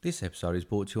This episode is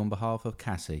brought to you on behalf of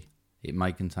Cassie. It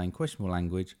may contain questionable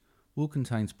language, will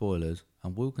contain spoilers,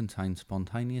 and will contain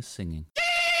spontaneous singing.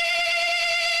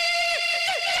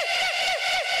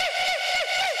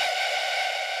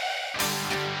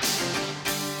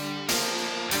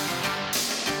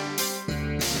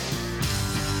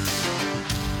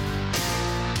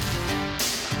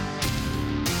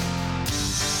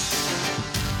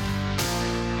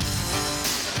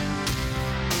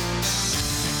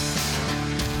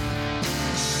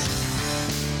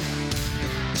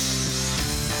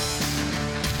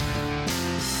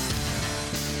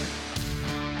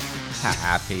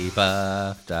 Happy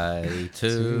birthday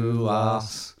to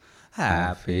us.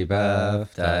 Happy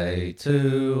birthday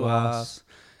to us.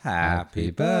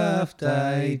 Happy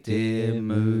birthday, dear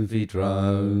Movie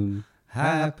Drone.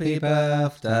 Happy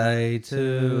birthday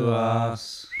to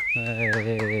us. Hey.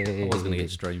 I was going to get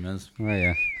streamers, Oh,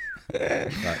 yeah.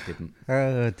 but didn't.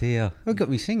 Oh, dear. What got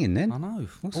me singing then? I know.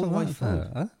 What's all the way that through.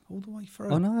 about, huh? All the way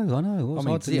through. I know. What's I mean,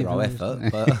 hard to zero live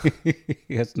effort, but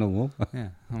That's normal. yeah.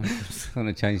 I'm going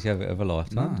to change the habit of a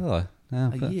lifetime, do I?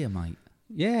 No, A but- year, mate.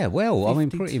 Yeah, well, I mean,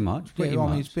 50 pretty much. Yeah, I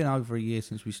mean, it's been over a year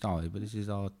since we started, but this is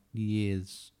our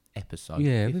year's episode.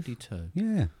 Yeah, 52.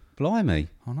 Yeah, blimey.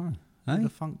 I know. Eh? Who'd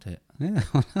have funked it? Yeah,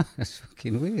 I know. That's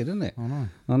fucking weird, isn't it? I know.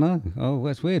 I know. Oh,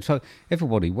 that's weird. So,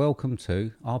 everybody, welcome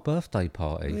to our birthday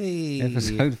party. Hey.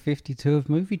 Episode 52 of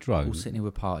Movie Drone. All sitting here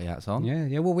with party hats on.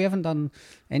 Yeah. Well, we haven't done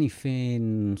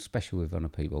anything special with other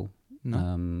people, No.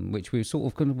 which we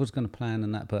sort of was going to plan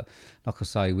and that, but like I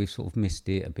say, we've sort of missed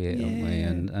it a bit, haven't we?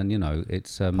 And you know,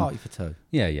 it's Party for two.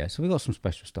 yeah. So we've got some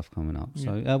special stuff coming up.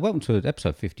 So welcome to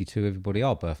episode 52, everybody.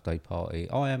 Our birthday party.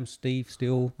 I am Steve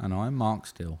still. And I'm Mark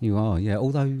still. You are, yeah.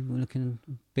 Although we're looking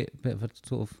a bit of a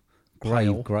sort of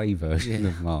Pale. grey version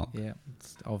of Mark. Yeah.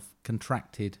 I've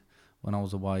contracted when I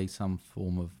was away some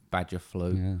form of badger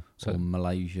flu Yeah. or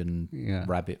Malaysian Yeah.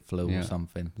 rabbit flu Yeah. or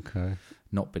something. Okay.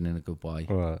 Not been in a good way.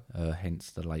 Right.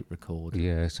 Hence the late record.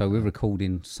 Yeah. So we're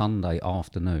recording Sunday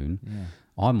afternoon. Yeah.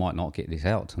 I might not get this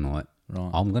out tonight.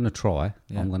 Right. I'm going to try.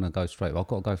 Yeah. I'm going to go straight. I've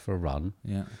got to go for a run.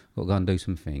 Yeah. Got to go and do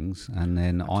some things, and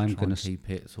then I'm Try going and to keep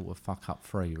it sort of fuck up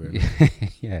free, really.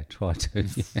 yeah, try to.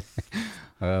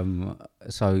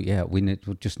 So yeah, we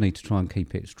just need to try and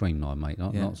keep it streamlined, mate.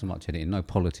 Not so much editing, no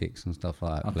politics and stuff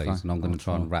like that, Okay, please. And I'm going I'll to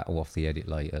try and try. rattle off the edit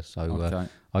later. So Okay.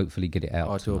 hopefully get it out.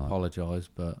 I do tonight. apologise,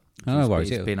 but No, no it's,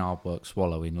 worries. it's been hard work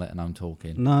swallowing, let alone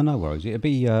talking. No worries. It'll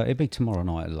be tomorrow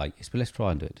night at the latest, but let's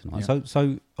try and do it tonight. Yeah.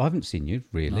 So I haven't seen you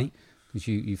really because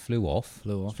you flew off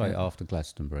straight yeah. after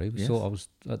Glastonbury. We Yes. saw I was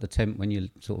at the tent when you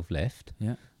sort of left.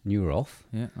 Yeah, And you were off.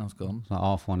 yeah, I was gone. It was like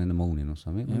 1:30 in the morning or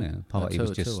something, wasn't it? The party Two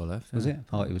was at just two I left, was yeah. it?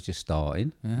 Party was just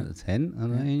starting Yeah. at the tent,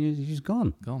 and then you're just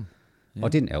gone. Gone. Yeah. I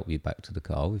didn't help you back to the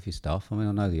car with your stuff. I mean,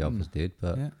 I know the others did,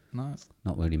 but Yeah, no,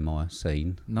 not really my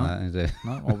scene. No. Is it?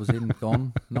 no, I was in,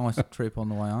 gone. Nice trip on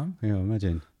the way home. Yeah,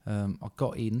 imagine. I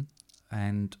got in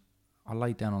and I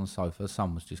laid down on the sofa. The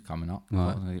sun was just coming up. Right. I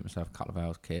was going to get myself a couple of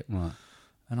hours kit. Right.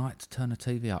 And I had to turn the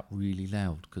TV up really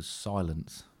loud because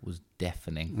silence was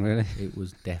deafening. Really? It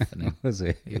was deafening. Was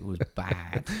it? It was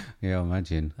bad. Yeah, I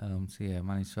imagine. So yeah, I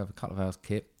managed to have a couple of hours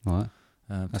kit. Right.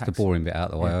 That's the boring bit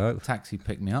out of the way, I hope. Taxi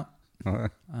picked me up.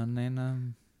 Right. And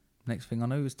then next thing I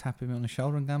knew, he was tapping me on the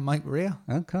shoulder and going, "Mate, we're here,"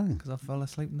 Okay. because I fell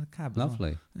asleep in the cab. as well.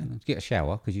 Lovely. Did you get a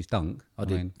shower because you stunk? I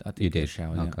did. mean, I did you get a did.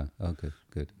 shower, yeah. Okay. Oh,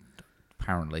 good.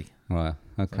 Apparently, Right.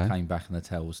 I Okay. came back and the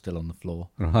towel was still on the floor.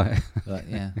 Right. But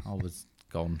yeah, I was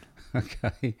gone.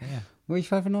 Okay. Yeah, Well, you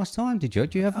have a nice time, did you?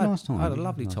 Did you have a nice time? I had a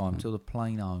lovely time till the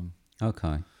plane home.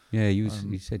 Okay. Yeah, you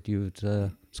said you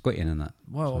would squitting and that.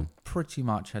 Well, I pretty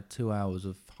much had 2 hours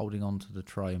of holding on to the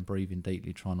tray and breathing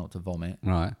deeply, trying not to vomit.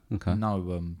 Right. Okay.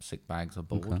 No sick bags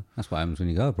aboard. Okay. That's what happens when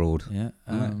you go abroad. Yeah,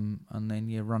 and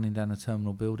then running down the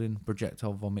terminal building,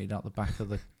 projectile vomited out the back of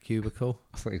the cubicle.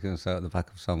 I thought you were going to say at the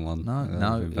back of someone. No, That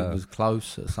no, would've been it better. was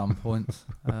close at some points.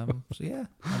 So yeah,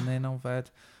 and then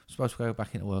supposed to go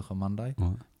back into work on Monday.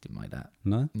 Right. Didn't make that.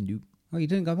 No. Nope, Oh, you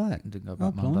didn't go back. didn't go Oh,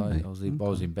 back Monday. blimey. I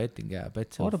was in bed, didn't get out of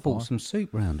bed till I'd have bought 5. some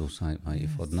soup round or something, mate,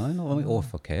 if I'd known. Or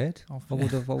if I cared. Oh, I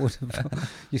would have.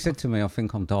 You said to me, I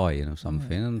think I'm dying or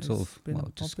something, and sort it's of been-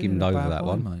 just I've been in skimmed a over bad that way,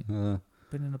 one. mate.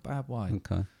 Been in a bad way.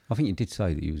 Okay. I think you did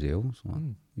say that you was ill. So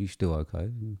you still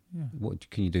okay? Yeah. What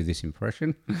can you do this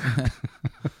impression?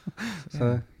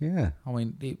 So yeah. I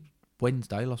mean,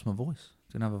 Wednesday lost my voice.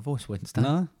 Didn't have a voice Wednesday.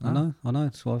 No, I know.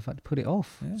 That's why I've had to put it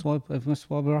off. Yeah. That's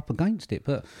why we're up against it.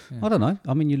 But I don't know.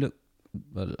 I mean, you look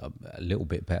a little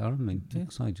bit better. I mean, like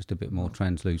I say, just a bit more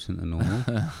translucent than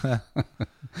normal.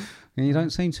 And you don't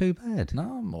seem too bad. No,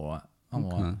 I'm all right. I'm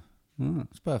all right. Right.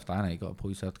 It's birthday, ain't it? You've got to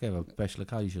pull yourself together. Special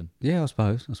occasion. Yeah, I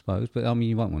suppose. But I mean,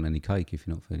 you won't want any cake if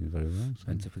you're not feeling very well. So.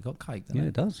 Depends if we got cake, doesn't Yeah, it?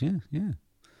 it does. Yeah.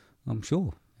 I'm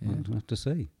sure. Yeah. We'll have to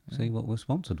see what we're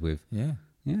sponsored with. Yeah.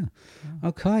 Yeah.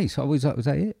 Okay. So was that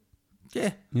it?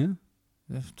 Yeah. Yeah.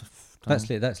 That's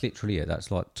That's literally it.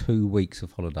 That's like 2 weeks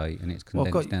of holiday, and it's Well,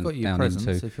 condensed got your down presents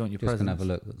into. if you want your Just presents. gonna have a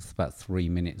look. It's about 3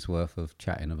 minutes worth of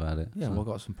chatting about it. Yeah, so. well, I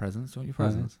got some presents. Do you want your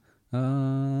presents?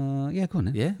 Yeah, go on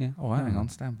then. Yeah? Yeah. Oh, hang on,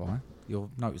 stand by.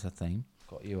 You'll notice a theme.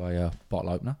 Got you a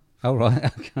bottle opener. Oh, right.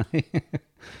 Okay.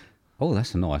 Oh,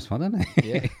 that's a nice one, isn't it?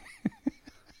 Yeah.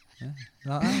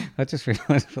 Like that? I just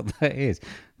realised what that is.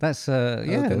 That's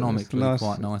Ergonomically that's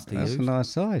quite nice to That's use. a nice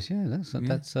size. Yeah, that's.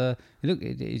 Look,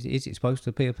 is it supposed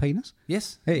to be a penis?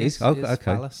 Yes. It is? yes, Okay, yes, okay.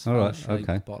 Phallus, All right, phallus-shaped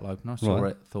okay. bottle opener. I saw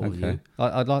it, thought of you.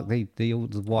 I like the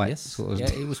white Yes. sort of.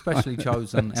 Yeah, it was specially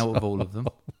chosen out of all of them.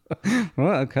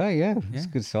 Right. Okay. Yeah. It's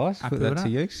Yeah. good size. Happy Put that with to that?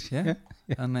 use. Yeah.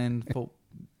 And then thought,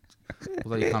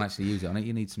 although you can't actually use it on it,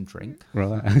 you need some drink.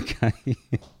 Right. Okay.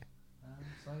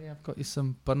 So yeah, I've got you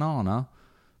some banana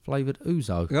flavoured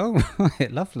ouzo. Oh,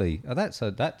 right. Lovely. Oh, that's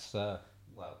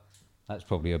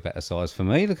probably a better size for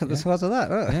me. Look at the size of that.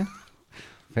 Look. Yeah.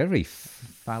 Very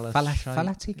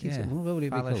Phallic-shaped, is it? yeah. What would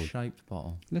it be called? Phallus-shaped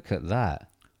bottle. Look at that.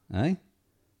 Eh?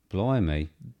 Blimey.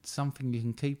 Something you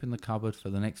can keep in the cupboard for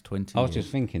the next 20 I was years.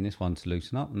 just thinking this one to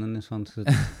loosen up and then this one to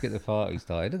get the party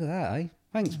started. Look at that, eh?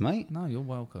 Thanks, mate. No, you're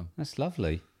welcome. That's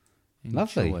lovely. Enjoy.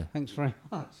 Lovely. Thanks very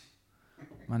much.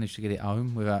 Managed to get it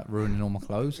home without ruining all my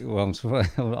clothes. Well, I'm sorry.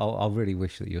 I really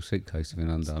wish that your suitcase had been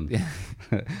undone.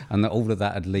 And that all of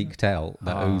that had leaked out,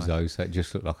 that ouzo, so it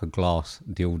just looked like a glass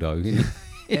dildo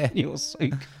in your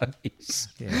suitcase.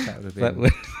 Yeah, that would have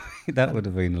been... That would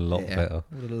have been a lot better.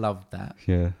 I would have loved that.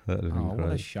 Yeah, that would have been Oh, great.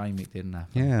 what a shame it didn't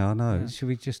happen. Yeah, I know. Should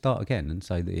we just start again and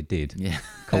say that it did? Yeah.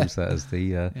 Calls that as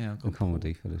the I've got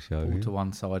comedy for the show. pulled Yeah. to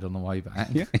one side on the way back.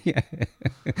 Yeah.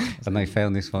 And they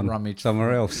found this one Rummage somewhere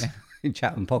through. else in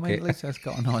Chatham I mean, Pocket. at least it's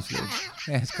got a nice little...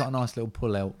 Yeah, it's got a nice little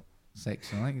pull-out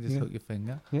section. I think you just hook your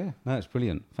finger. Yeah, no, it's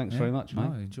brilliant. Thanks very much, mate.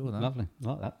 No, enjoy that. Lovely,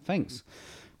 like that. Thanks.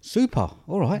 Super.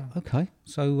 All right. Okay.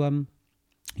 So,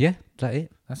 yeah, is that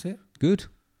it? That's it. Good.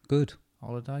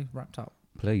 Holiday wrapped up.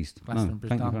 Pleased. No, Glastonbury's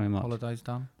thank done. you very much. Holiday's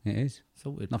done. It is.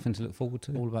 Sorted. Nothing to look forward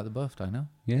to. All about the birthday now.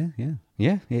 Yeah.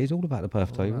 It is all about the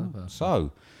birthday. about the right? birthday.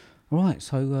 So, right.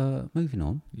 So, moving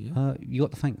on. Yeah. You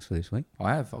got the thanks for this week.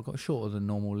 I have. I've got a shorter than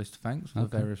normal list of thanks for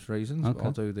various reasons, but Okay.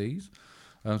 I'll do these.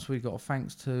 So we've got a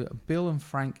thanks to Bill and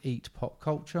Frank Eat Pop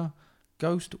Culture,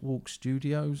 Ghost Walk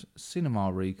Studios,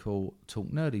 Cinema Recall, Talk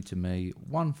Nerdy to Me,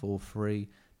 143,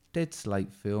 Dead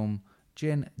Slate Film,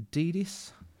 Jen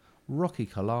Dedis, Rocky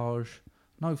Collage,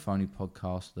 No Phony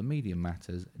Podcast, The Media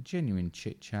Matters, Genuine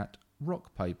Chit Chat,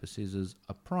 Rock Paper Scissors,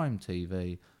 A Prime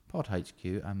TV, Pod HQ,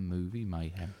 and Movie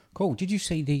Mayhem. Cool. Did you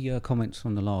see the comments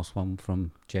on the last one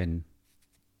from Jen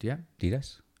Yeah.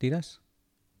 Didas? Adidas.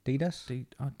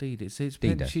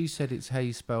 She said it's how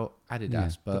you spell Adidas, Yeah,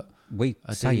 but we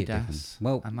say it different. Adidas.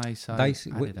 Well, and they say they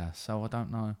Adidas. So I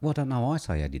don't know. Well, I don't know. I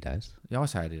say Adidas. Yeah, I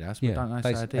say Adidas, but Yeah, don't they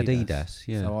they say say Adidas? Adidas,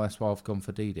 yeah. So that's why I've gone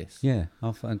for Adidas. Yeah,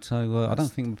 and so I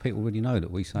don't think people really know that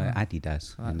we say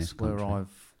Adidas in this That's where country.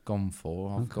 I've gone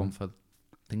for. I've gone for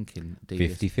thinking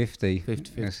Adidas. 50-50.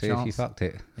 50-50 Let's see if you chance. fucked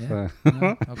it. Yeah, So- no,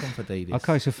 I've gone for Adidas.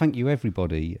 Okay, so thank you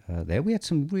everybody there. We had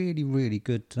some really, really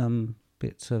good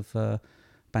bits of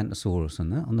Bantosaurus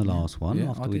and that on the last one.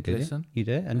 Yeah, after I we did did listen. it. You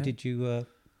did? And Yeah.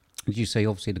 did you see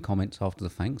obviously the comments after the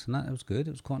thanks and that? It was good.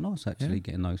 It was quite nice actually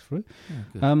getting those through. Yeah,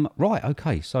 good. Right,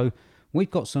 okay, so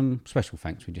we've got some special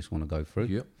thanks we just want to go through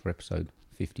Yep. for episode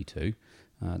 52,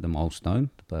 the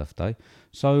milestone, the birthday.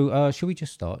 So should we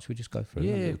just start? Should we just go through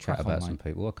Yeah, and have a little chat crack on, about some mate.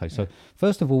 people? Okay, so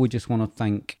first of all, we just want to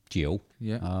thank Jill.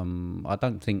 Yeah. I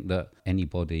don't think that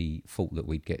anybody thought that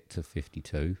we'd get to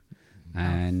 52.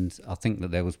 And I think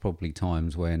that there was probably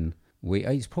times when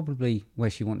it's probably where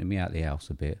she wanted me out of the house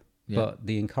a bit. Yeah. But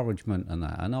the encouragement and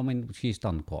that, and I mean, she's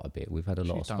done quite a bit. We've had a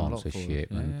lot She's of done a lot for us. sponsorship,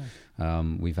 Yeah,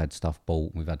 and we've had stuff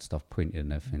bought, we've had stuff printed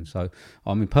and everything. So,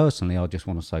 I mean, personally, I just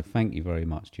want to say thank you very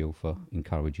much, Jill, for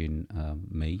encouraging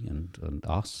me and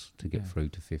us to get through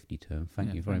to 52. And thank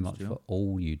Yeah, you very thanks, much Jill. for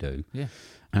all you do.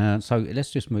 Yeah. So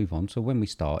let's just move on. So when we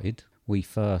started, we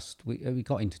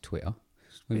got into Twitter.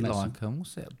 We Bit met like, some-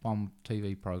 what's that one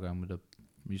TV program with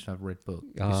we used to have a red book?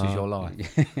 This is your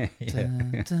life.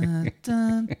 yeah. Dun,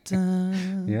 dun,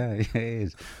 dun. Yeah, it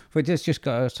is. But just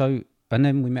go. So, and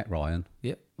then we met Ryan.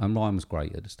 Yep. And Ryan was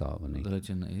great at the start, wasn't he? The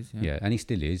legend that is. Yeah, and he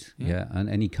still is. Yeah,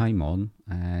 and he came on,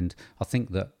 and I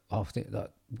think that I think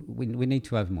that we need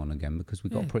to have him on again because we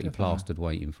got Yeah, pretty definitely. plastered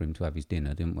waiting for him to have his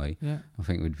dinner, didn't we? Yeah. I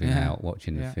think we'd been Yeah. out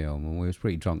watching the Yeah. film and we was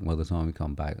pretty drunk by the time we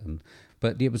come back.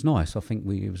 But it was nice. I think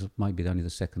it was maybe only the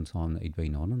second time that he'd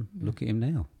been on, and look at him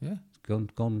now. Yeah. It's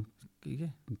gone Yeah.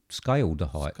 scaled the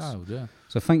heights. Scaled, yeah.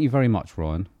 So thank you very much,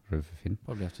 Ryan, for everything.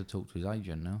 Probably have to talk to his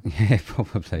agent now. Yeah,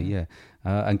 probably, yeah.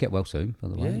 And get well soon, by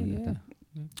the way.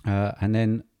 Yeah. And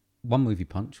then one movie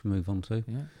punch we move on to.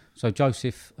 Yeah. So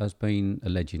Joseph has been a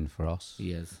legend for us.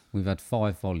 He is. We've had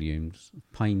 5 volumes,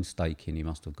 painstaking he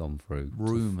must have gone through. to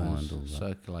Rumours find all that.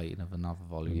 circulating of another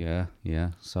volume.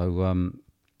 Yeah. So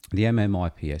the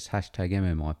MMIPS, hashtag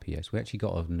MMIPS, we actually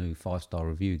got a new 5-star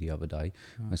review the other day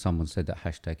where someone said that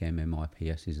hashtag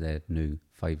MMIPS is their new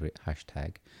favourite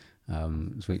hashtag.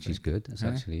 Which is good. It's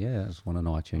actually, it's on an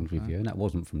iTunes review, and that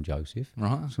wasn't from Joseph.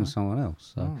 Right. It's from someone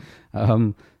else. So,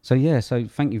 Right. so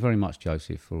thank you very much,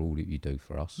 Joseph, for all that you do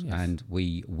for us. Yes. And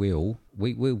we're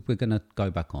going to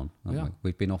go back on. Aren't Yeah. we?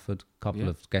 We've been offered a couple Yeah.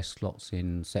 of guest slots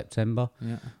in September.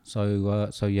 Yeah.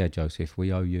 So yeah, Joseph,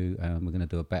 we owe you. We're going to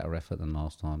do a better effort than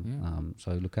last time. Yeah.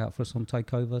 So look out for us on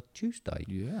Takeover Tuesday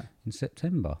Yeah. in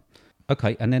September.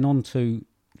 Okay, and then on to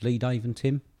Lee, Dave, and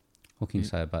Tim. What can you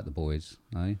say about the boys?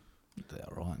 Eh?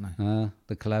 They're all right now.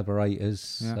 The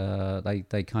collaborators, Yeah.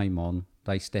 they came on,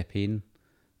 they step in,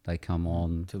 they come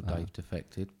on. Until Dave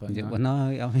defected. But Yeah, you know, well,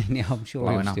 no, I mean, I'm sure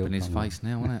blowing he'll up still in his come on. face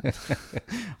now, isn't it?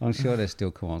 I'm sure they'll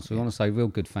still come on. So we want to say real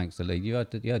good thanks to Lee. You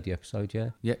heard the episode,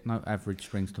 yeah? Yeah, no average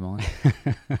springs to mind. I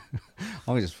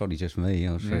think it's probably just me.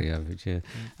 I'm sure you average,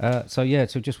 yeah. So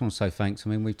just want to say thanks. I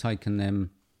mean, we've taken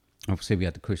them. Obviously, we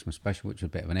had the Christmas special, which was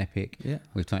a bit of an epic. Yeah.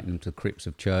 We've taken them to the crypts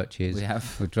of churches. We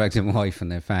have. We've dragged them away from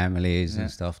their families Yeah.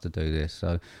 and stuff to do this.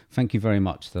 So thank you very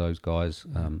much to those guys.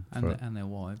 And their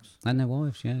wives. And their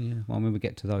wives, yeah. Well, I mean, we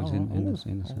get to those in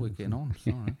a we're getting on.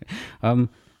 Sorry.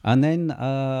 And then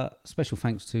special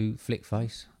thanks to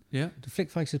Flickface. Yeah.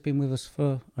 Flickface has been with us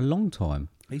for a long time.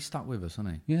 He's stuck with us,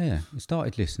 hasn't Yeah, he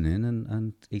started listening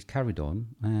and he's carried on.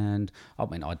 And I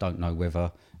mean, I don't know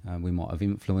whether we might have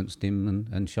influenced him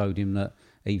and showed him that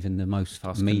even the most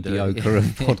Us can do it, mediocre of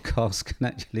podcasts can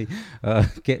actually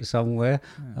get somewhere.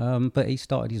 But he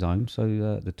started his own,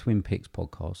 so the Twin Peaks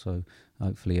podcast. So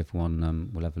hopefully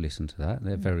everyone will have a listen to that.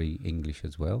 They're very English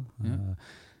as well. Yeah.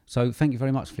 So thank you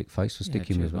very much, Flickface, for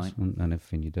sticking cheers, with us mate. and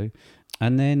everything you do.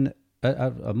 And then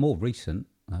a more recent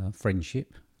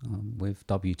friendship with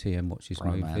WTM Watch This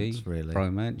Movie. Really.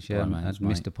 Bromance, yeah. Bromance, and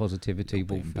mate. Mr. Positivity. A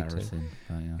bit Wolfie too. embarrassing.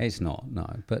 But, yeah. It's not, no.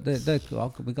 But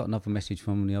we got another message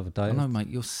from them the other day. I know, mate.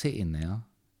 You're sitting there,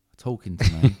 talking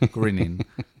to me, grinning,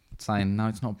 saying, "No,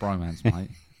 it's not bromance,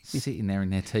 mate." Sitting there in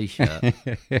their t-shirt.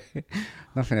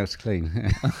 Nothing else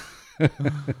clean.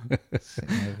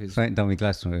 Sitting there with his- I ain't done my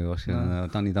Glastonbury washing.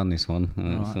 I've only done this one.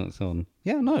 Right. So it's on.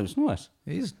 Yeah, no, it's nice.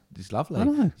 It's lovely. I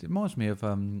know. It reminds me of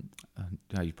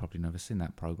you've probably never seen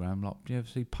that program. Like, do you ever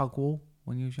see Pugwall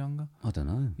when you was younger? I don't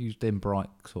know. Used them bright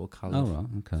sort of colours. Oh, right,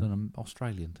 okay. It's an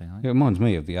Australian thing, It reminds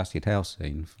me of the Acid House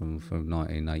scene from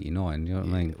 1989. You know what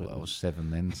I mean? Well, I was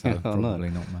 7 then, so I know. probably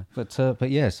not, mate.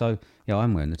 But yeah, so yeah,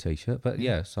 I'm wearing the t-shirt. But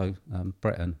yeah, so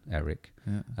Brett and Eric,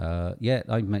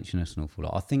 they mentioned us an awful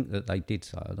lot. I think that they did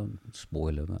say, I don't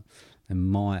spoil them, but they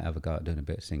might have a go at doing a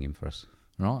bit of singing for us.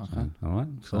 Right, okay. All right.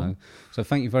 Cool. So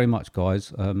thank you very much,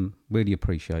 guys. Really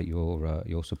appreciate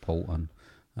your support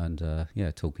and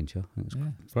talking to you. I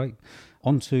think it's great.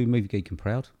 On to Movie Geek and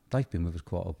Proud. They've been with us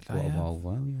quite a while.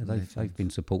 Well, yeah, they've been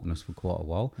supporting us for quite a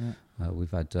while. Yeah. We've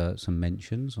had some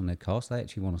mentions on their cast. They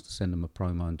actually want us to send them a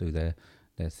promo and do their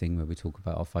thing where we talk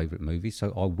about our favourite movies.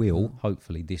 So I will,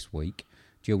 hopefully this week.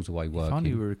 Jill's away If working.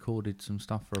 only we recorded some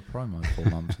stuff for a promo 4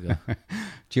 months ago.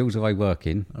 Jill's away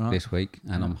working Right. this week,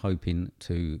 and Yeah. I'm hoping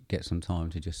to get some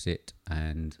time to just sit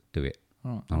and do it.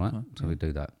 Right, All right, okay, so we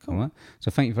do that. Cool. All right.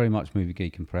 So thank you very much, Movie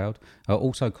Geek and Proud.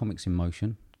 Also, Comics in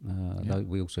Motion.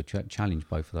 We also challenge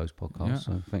both of those podcasts. Yeah.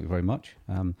 So thank you very much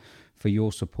for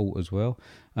your support as well.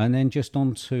 And then just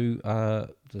on to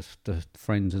the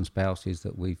friends and spouses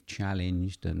that we've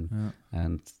challenged and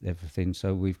everything.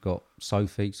 So we've got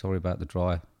Sophie. Sorry about the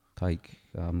dry cake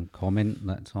comment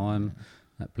that time.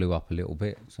 That blew up a little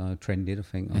bit. So trended, I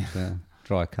think, on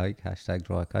dry cake, hashtag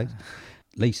dry cake.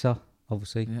 Lisa,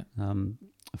 obviously. Yeah. I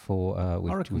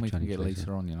I reckon we can get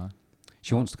Lisa on, you know.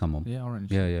 She wants to come on. Yeah, I reckon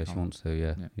Yeah, can she come. wants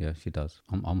to. Yeah, she does.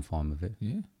 I'm fine with it.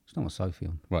 Yeah. It's not a Sophie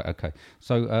on. Right, okay.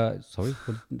 So, sorry,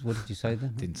 what did you say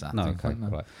then? Didn't say No, anything, okay, no.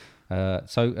 right.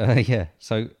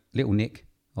 So Little Nick,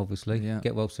 obviously. Yeah.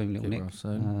 Get well soon, Little Get Nick. well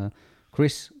soon.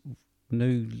 Chris,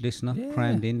 new listener, Yeah,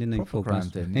 crammed in, didn't he? proper before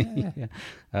crammed Christmas? in,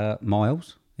 Yeah.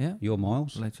 Miles, Yeah. your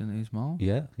Miles. Legend is Miles.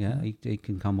 Yeah, he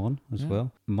can come on as Yeah.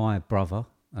 well. My brother,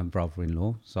 and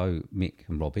brother-in-law, so Mick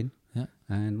and Robin, Yeah.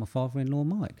 and my father-in-law,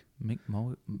 Mike. Mick,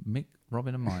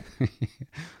 Robin, and Mike.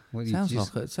 Well, sounds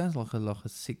like a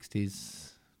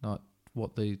 60s, like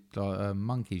what the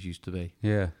monkeys used to be.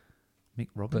 Yeah, Mick,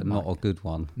 Robin, but and not Mike. a good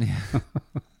one. Yeah.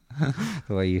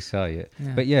 The way you say it.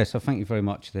 Yeah. But yeah, so thank you very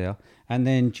much there. And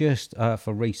then just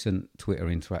for recent Twitter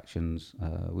interactions,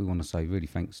 we want to say really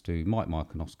thanks to Mike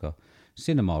and Oscar,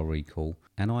 Cinema Recall,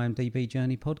 and IMDb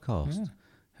Journey Podcast,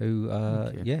 who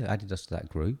added us to that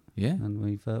group. Yeah. And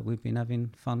we've been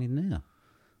having fun in there.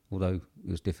 Although it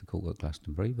was difficult at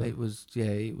Glastonbury. But It was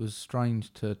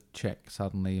strange to check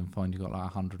suddenly and find you got like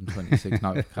 126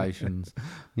 notifications,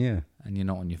 yeah, and you're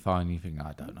not on your phone. You think,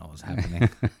 I don't know what's happening.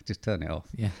 just turn it off.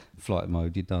 Yeah. Flight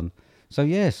mode, you're done. So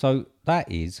yeah, so that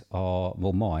is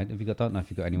mine. Have you got? Don't know if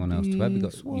you've got anyone else to add. We've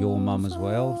got your mum as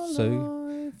well,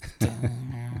 Sue.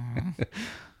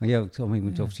 Yeah, I mean,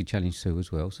 we obviously challenged Sue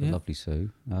as well. So lovely,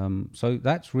 Sue. So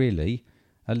that's really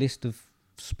a list of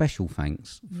special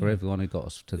thanks for everyone who got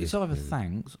us to this. It's either period.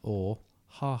 thanks or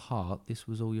this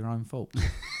was all your own fault.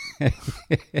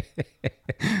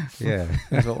 Yeah.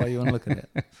 That's what way you want to look at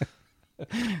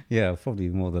it. Yeah, probably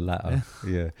more the latter.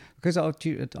 Yeah, because I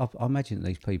imagine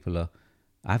these people are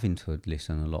having to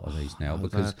listen a lot of these now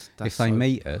because that's if they so-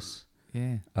 meet us,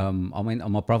 Yeah. I mean,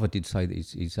 my brother did say that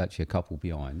he's actually a couple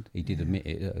behind. He did admit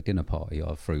it at a dinner party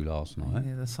I threw last night.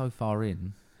 Yeah, they're so far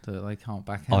in that they can't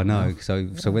back out. I know.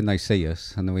 now. So when they see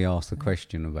us and then we ask the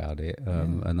question about it,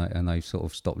 and they sort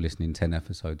of stopped listening 10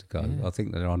 episodes ago, Yeah. I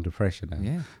think that they're under pressure now.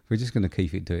 Yeah. We're just going to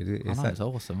keep it doing it. I know, it's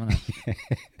awesome, isn't it?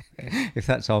 If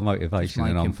that's our motivation,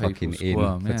 then I'm making people fucking in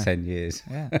squirm, for yeah. 10 years.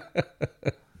 Yeah.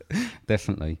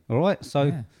 Definitely. All right. So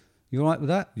Yeah. you all right with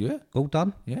that? Yeah. All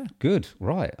done? Yeah. Good.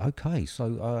 Right. Okay.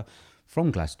 So from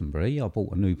Glastonbury, I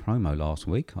bought a new promo last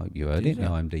week. I hope you heard Did it. you? The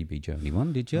IMDb Journey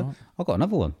one. Did you? Right. I got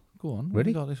another one. Go on. Ready? What have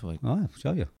you got this week? I'll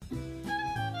show you.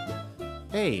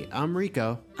 Hey, I'm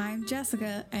Rico. I'm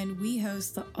Jessica, and we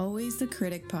host the Always the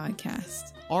Critic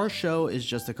podcast. Our show is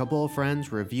just a couple of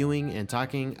friends reviewing and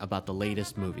talking about the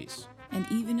latest movies. And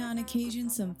even on occasion,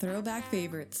 some throwback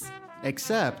favorites.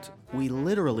 Except, we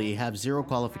literally have zero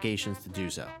qualifications to do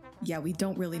so. Yeah, we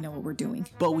don't really know what we're doing.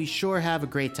 But we sure have a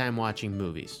great time watching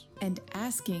movies. And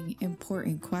asking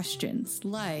important questions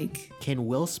like, Can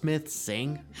Will Smith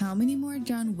sing? how many more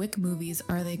John Wick movies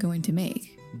are they going to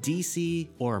make? DC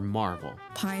or Marvel?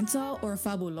 Pine Sol or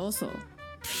Fabuloso?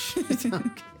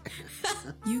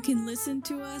 You can listen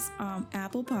to us on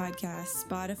Apple Podcasts,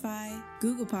 Spotify,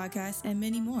 Google Podcasts, and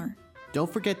many more.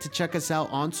 Don't forget to check us out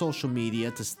on social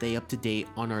media to stay up to date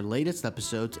on our latest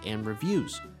episodes and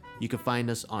reviews. You can find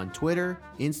us on Twitter,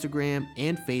 Instagram,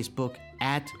 and Facebook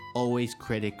at Always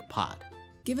Critic Pod.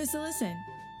 Give us a listen.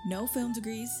 No film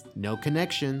degrees, No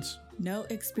connections, no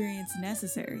experience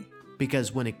necessary.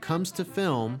 because when it comes to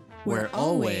film, we're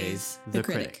always the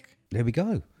critic. There we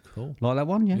go. Cool. Like that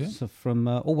one, yes. Yeah. So from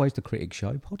Always the Critic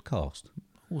Show podcast.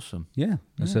 Awesome. Yeah,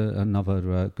 that's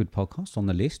another good podcast on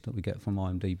the list that we get from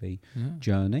IMDb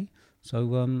Journey.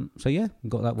 So yeah, we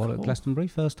got that one at Cool. Glastonbury,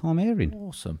 first time airing.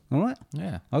 Awesome. All right.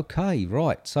 Yeah. Okay,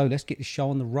 right. So let's get the show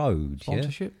on the road. Yeah.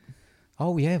 Sponsorship.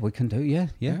 Oh yeah, we can do. Yeah.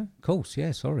 Yeah. Of course.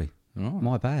 Yeah. Sorry, Right.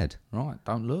 my bad. Right.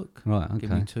 Don't look. Right. Okay.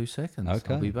 Give me 2 seconds.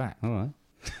 Okay. I'll be back. All right.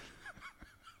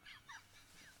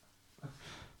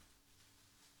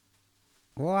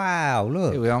 Wow!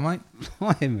 Look, Here we are, mate.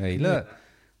 blimey, look.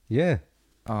 Yeah.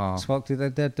 Oh. Spark,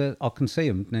 I can see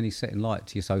him. Then he's setting light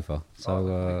to your sofa. So we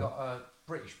got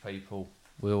British people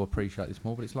will appreciate this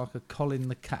more, but it's like a Colin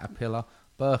the Caterpillar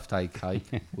birthday cake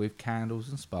with candles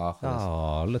and sparklers.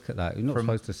 oh, look at that. You're not From-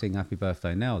 supposed to sing Happy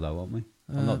Birthday now, though, aren't we?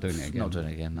 I'm not doing it again. Not doing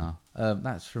it again, no.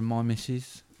 That's from my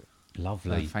missus.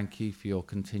 Lovely. Thank you for your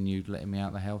continued letting me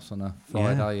out the house on a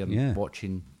Friday and yeah.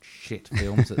 watching shit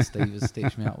films that Steve has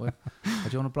stitched me up with. Do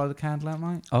you want to blow the candle out,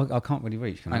 mate? I can't really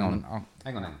reach. Can I? Hang on. I'll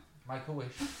Hang on. make a wish.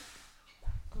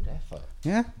 Good effort.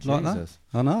 Yeah, like that. Jesus.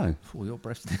 I know. For your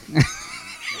breast.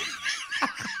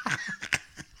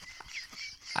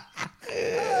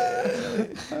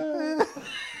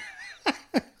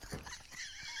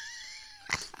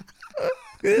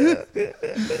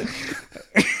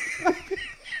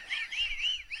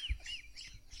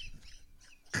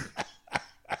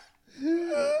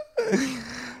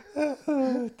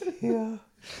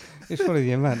 It's probably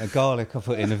the amount of garlic I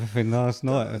put in everything last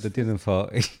night at the dinner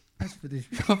party. That's for this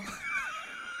job.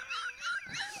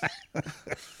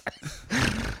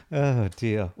 Oh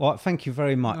dear. Right, thank you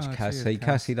very much, Oh, cheers, Cassie. Cass.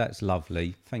 Cassie, that's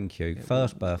lovely. Thank you.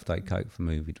 First birthday cake for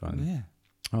Movie Drone. Yeah.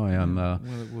 I am.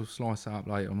 We'll slice that up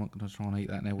later. I'm not going to try and eat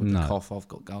that now with No. the cough I've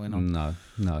got going on.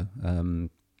 No.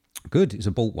 Good. It's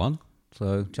a bought one.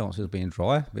 so chances of being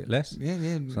dry a bit less. Yeah,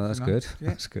 yeah. So that's you know, good. Yeah.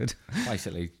 That's good.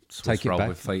 Basically, Swiss Take it roll back.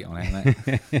 with feet on it,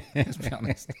 mate. Let's be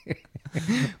honest.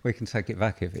 We can take it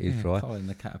back if it is Yeah, dry. following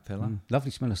the caterpillar.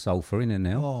 Lovely smell of sulphur in there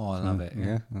now. Oh, I love it.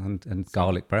 Yeah. and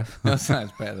garlic breath. That's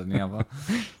better than the other.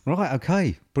 Right,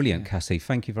 okay, brilliant, Cassie.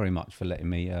 Thank you very much for letting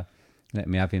me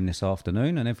have him this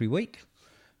afternoon and every week.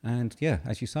 And yeah,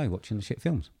 as you say, watching the shit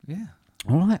films. Yeah.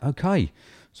 All right, okay.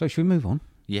 So should we move on?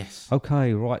 Yes.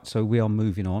 Okay, right. So we are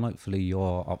moving on. Hopefully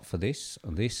you're up for this.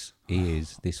 This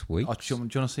is this week. Oh, do you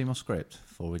want to see my script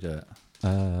before we do it?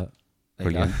 Brilliant. There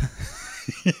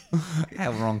you go.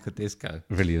 How wrong could this go?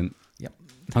 Brilliant. Yep.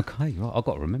 Okay, right, I've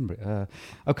got to remember it.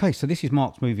 Okay, so this is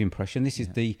Mark's movie impression. This is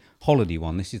the holiday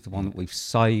one. This is the one that we've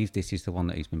saved. This is the one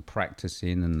that he's been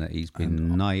practicing and that he's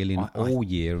been nailing all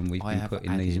year. And we've been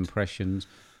putting these impressions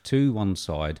to one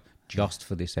side just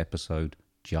for this episode,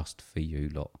 just for you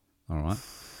lot. All right?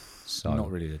 So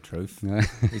Not really the truth.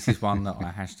 This is one that I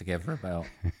hashed together about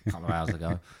a couple of hours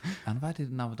ago. And I've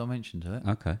added another dimension to it.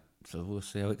 Okay. So we'll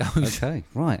see how it goes. Okay,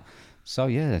 right. So,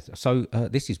 yeah. So,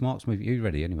 this is Mark's movie. Are you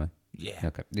ready anyway? Yeah.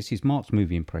 Okay. This is Mark's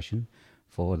movie impression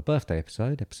for the birthday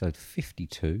episode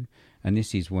 52. And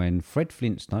this is when Fred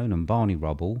Flintstone and Barney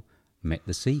Rubble met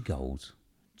the seagulls.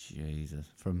 Jesus.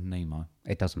 From Nemo.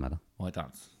 It doesn't matter. Well, it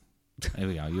does. Here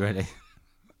we go. You ready?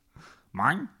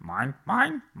 Mine, mine,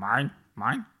 mine, mine,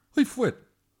 mine. Hey, Fred.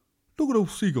 Look at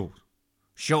those seagulls.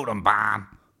 Shoot them, Barn.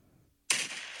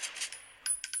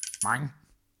 Mine,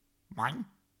 mine,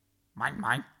 mine,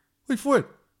 mine. Hey, Fred.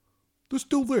 They're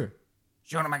still there.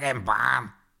 Shoot them again,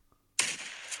 Barn.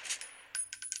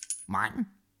 Mine,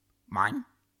 mine,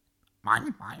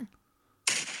 mine, mine.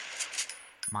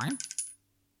 Mine,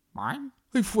 mine.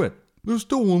 Hey, Fred. There's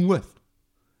still one left.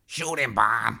 Shoot him,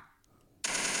 Barn.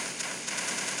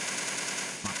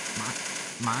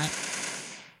 Mine.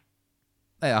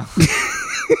 There.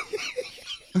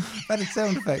 Better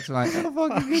sound effects, mate. How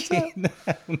fucking good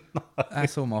that?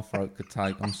 That's all my throat could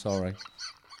take. I'm sorry.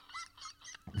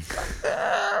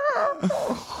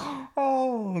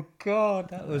 Oh God,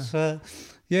 that was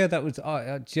yeah, that was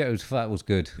that was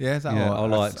good. Yeah, is that yeah, all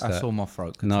right? I liked that. That's all my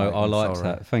throat could No, take. I I'm liked sorry.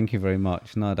 that. Thank you very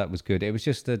much. No, that was good. It was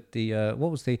just the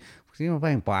what was the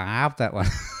that one?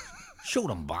 Shoot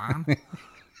him, Barn.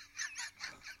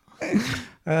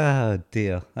 Oh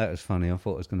dear, that was funny. I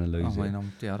thought I was going to lose I it.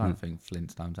 mean, I don't think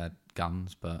Flintstones had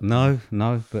guns, but No,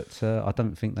 but I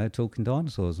don't think they're talking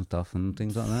dinosaurs and stuff and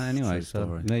things like that anyway. True So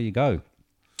story. there you go.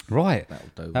 Right,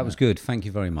 that'll do. that was good. Thank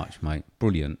you very much, mate.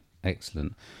 Brilliant,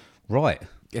 excellent. Right,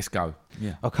 Let's go.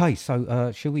 Yeah. okay.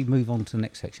 So shall we move on to the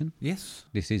next section? Yes.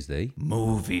 This is the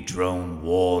Movie Drone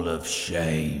Wall of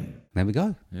Shame. there we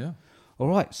go. Yeah. All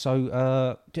right,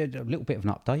 so did a little bit of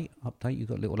an update. You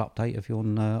got a little update of you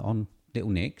on Little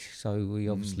Nick. So we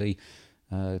obviously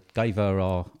gave her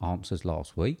our answers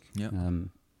last week. Yeah.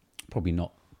 Probably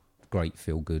not great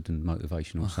feel good and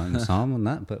motivational saying some on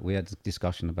that, but we had a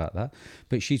discussion about that.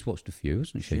 But she's watched a few,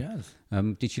 hasn't she? She has.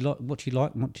 Did she like what she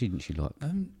liked? What didn't she like?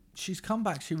 She's come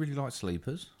back. She really liked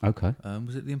Sleepers. Okay.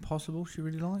 Was it The Impossible she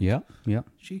really liked? Yeah.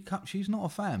 She's not a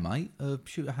fan, mate, of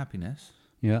Shoot of Happiness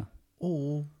Yeah.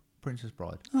 or Princess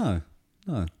Bride. No.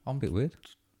 I'm A bit weird.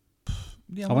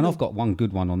 Yeah, I mean, I've got one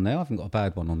good one on there. I haven't got a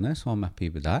bad one on there, so I'm happy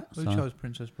with that. Who So- chose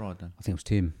Princess Bride then? I think it was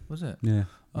Tim. Was it? Yeah.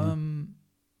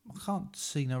 I can't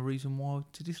see no reason why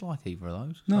to dislike either of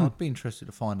those. No. So I'd be interested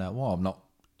to find out why. I'm not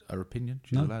her opinion.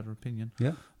 She's No. allowed her opinion.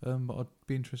 Yeah. But I'd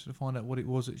be interested to find out what it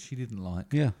was that she didn't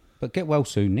like. Yeah. But get well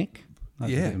soon, Nick.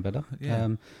 That's Yeah. getting better. Yeah.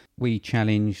 We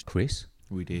challenged Chris.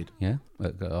 We did. Yeah,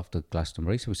 after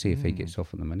Glastonbury, so we'll see if he gets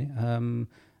off at the minute.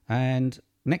 And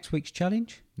next week's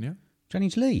challenge, Yeah.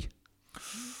 challenge Lee.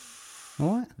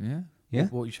 All right, Yeah. Yeah.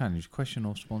 What you challenge? Question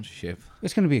or sponsorship?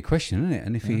 it's going to be a question, isn't it?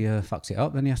 And if he fucks it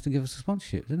up, then he has to give us a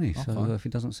sponsorship, doesn't he? So Okay. if he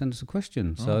doesn't send us a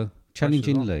question, All so right.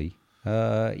 challenging Pressure's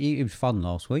Lee. It was fun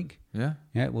last week. Yeah.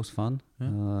 Yeah, it was fun.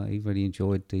 Yeah. He really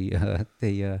enjoyed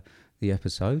the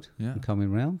episode Yeah. and coming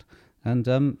round, and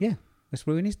yeah, let's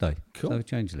ruin his day. Cool. So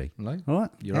change Lee. Lee? All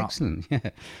right, You're up. excellent. Yeah.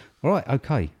 All right,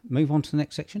 okay. Move on to the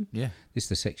next section. Yeah. This is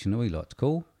the section that we like to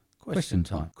call Question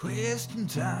Time. Question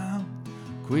time,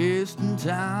 question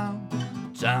time.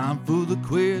 Time for the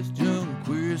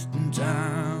question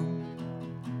time.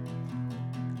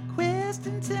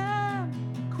 Question time.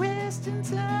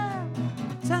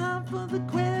 Time for the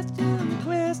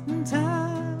question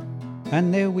time.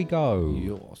 And there we go.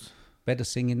 Yours. Better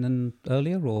singing than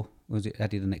earlier, or was it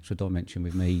added an extra dimension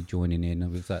with me joining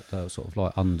in with that sort of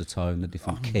like undertone, the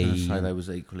different I'm going to key? say they was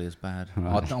equally as bad.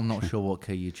 I'm not sure what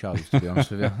key you chose, to be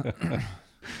honest with you.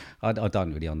 I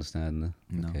don't really understand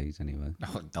the keys anyway. I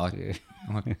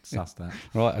sussed that.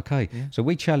 Right, okay. Yeah. So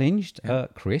we challenged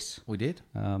Chris We did.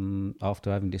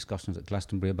 after having discussions at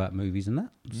Glastonbury about movies and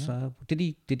that. So did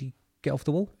he get off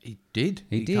the wall? He did.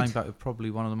 He did. Came back with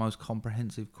probably one of the most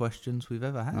comprehensive questions we've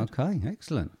ever had. Okay,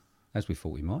 excellent. As we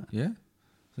thought we might. Yeah.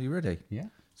 So you ready? Yeah.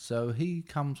 So he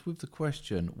comes with the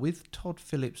question, with Todd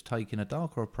Phillips taking a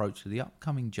darker approach to the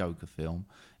upcoming Joker film,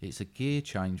 it's a gear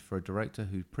change for a director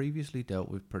who previously dealt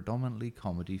with predominantly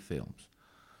comedy films.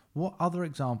 What other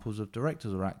examples of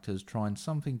directors or actors trying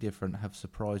something different have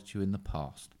surprised you in the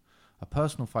past? A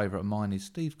personal favourite of mine is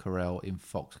Steve Carell in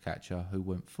Foxcatcher, who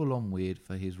went full on weird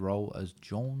for his role as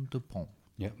John DuPont.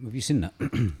 Yeah. Have you seen that?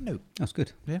 No. That's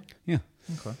good. Yeah? Yeah.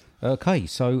 Okay. Okay,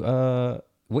 so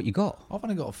what you got? I've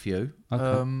only got a few. Okay.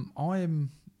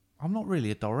 I'm not really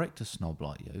a director snob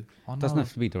like you. I Doesn't know-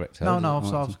 have to be director. No, does no, it?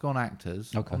 so Right. I've gone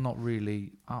actors. Okay. I'm not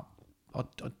really up. I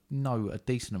know a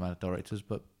decent amount of directors,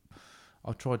 but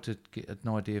I've tried to get an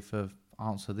idea for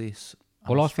answer this.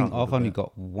 Well, I I've think struggled I've a only bit.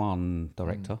 got one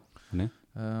director. Yeah.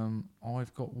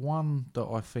 I've got one that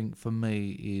I think for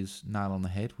me is nail on the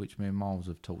head, which me and Miles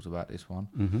have talked about this one.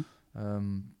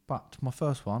 Mm-hmm. But my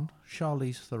first one,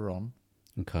 Charlize Theron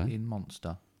Okay. in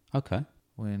Monster. Okay.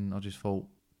 When I just thought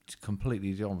it's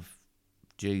completely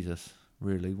Jesus,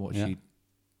 really, what Yeah. she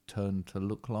turned to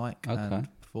look like Okay.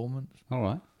 and performance. All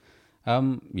right.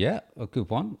 Yeah, a good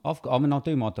one. I'll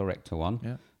do my director one.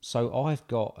 Yeah. So I've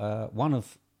got one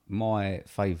of my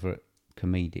favourite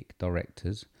comedic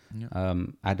directors, Yeah.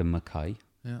 Adam McKay.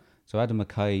 Yeah. So Adam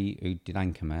McKay, who did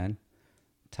Anchorman,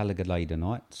 Talladega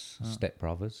Nights, Step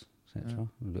Brothers, etc.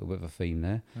 A little bit of a theme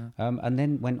there. And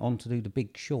then went on to do The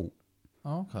Big Short.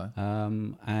 Oh, okay.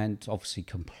 And obviously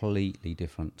completely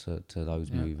different to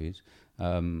those movies.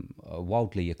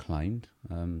 Wildly acclaimed,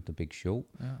 The Big Short,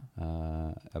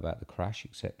 about the crash,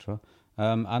 etc.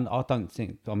 And I don't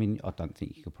think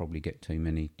you could probably get too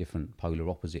many different polar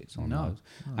opposites on No, those,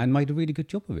 and made a really good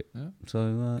job of it. Yeah.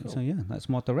 So yeah, that's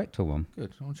my director one.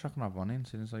 Good. I'm chuck another one in,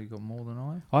 since you got more than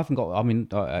I. I haven't got. I mean,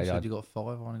 You said you got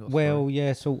five. I only got well,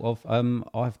 yeah, sort of.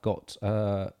 I've got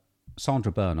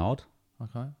Sandra Bernhard.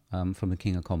 Okay. From The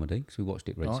King of Comedy, because we watched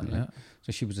it recently. yeah.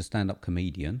 So she was a stand-up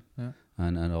comedian, Yeah.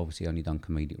 and obviously only done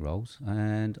comedic roles.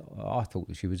 And I thought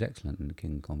that she was excellent in The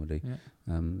King of Comedy. Yeah.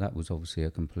 That was obviously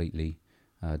a completely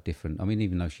different. I mean,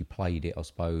 even though she played it, I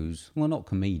suppose, well, not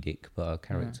comedic, but her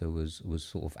character was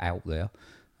sort of out there.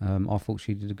 I thought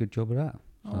she did a good job of that.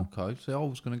 So. Okay. So I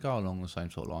was going to go along the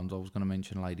same sort of lines. I was going to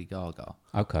mention Lady Gaga.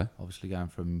 Okay. Obviously going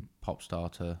from pop star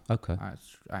to Okay.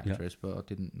 actress, but I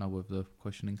didn't know whether the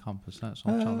question encompassed that,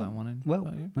 so I'll chuck that one in. Well,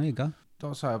 About you? there you go.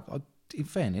 Like I say, in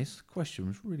fairness, the question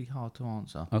was really hard to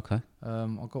answer. Okay.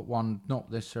 I got one,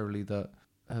 not necessarily that.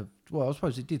 Well, I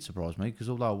suppose it did surprise me, because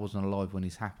although I wasn't alive when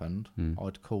this happened,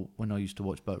 I'd caught when I used to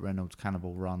watch Burt Reynolds'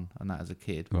 Cannibal Run and that as a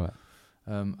kid. Right.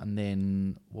 And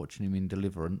then watching him in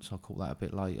Deliverance, I caught that a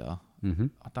bit later. Mm-hmm.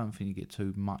 I don't think you get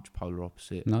too much polar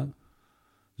opposite No.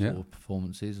 sort of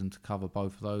performances, and to cover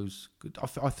both of those.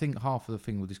 I think half of the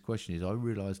thing with this question is I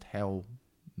realised how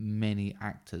many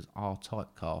actors are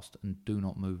typecast and do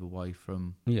not move away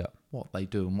from Yeah. what they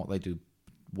do and what they do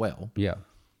well. Yeah.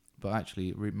 But actually,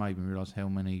 it made me realise how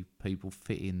many people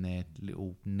fit in their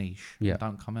little niche Yeah. and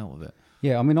don't come out of it.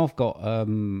 Yeah, I mean, I've got. I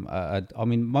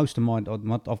mean, most of mine.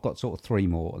 I've got sort of three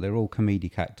more. They're all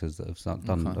comedic actors that have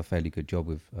done Okay. a fairly good job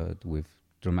with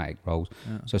dramatic roles.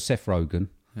 Yeah. So Seth Rogen,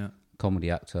 Yeah. comedy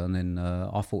actor, and then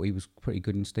I thought he was pretty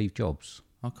good in Steve Jobs.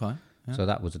 Okay. Yeah. So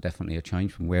that was definitely a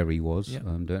change from where he was Yeah.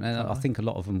 doing. And I Totally. think a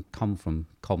lot of them come from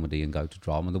comedy and go to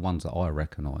drama. The ones that I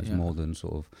recognise Yeah. more than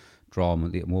sort of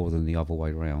drama, more than the other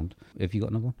way round. Have you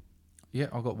got another one? Yeah,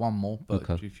 I've got one more, but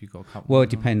Okay. if you've got a couple. Well, it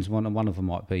depends. One of them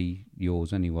might be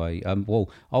yours anyway.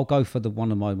 Well, I'll go for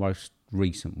one of my most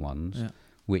recent ones, Yeah.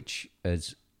 which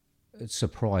has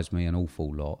surprised me an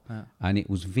awful lot, Yeah. and it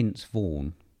was Vince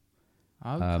Vaughn,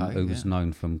 Okay, who was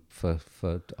known for.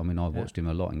 I mean, I watched him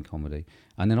a lot in comedy,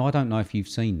 and then I don't know if you've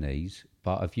seen these,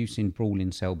 but have you seen Brawl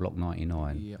in Cell Block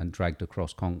 99 Yeah. and Dragged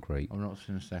Across Concrete? I've not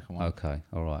seen the second one. Okay,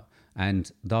 all right.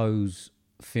 And those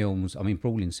films, I mean,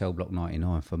 Brawl in Cell Block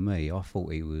 99, for me, I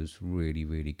thought he was really,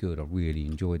 really good. I really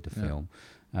enjoyed the film.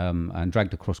 And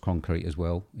Dragged Across Concrete as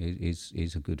well is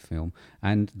a good film.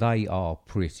 And they are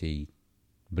pretty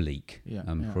bleak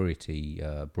and pretty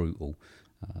brutal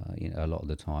a lot of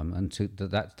the time. And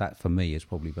that for me has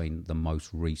probably been the most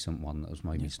recent one that has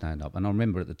made me stand up. And I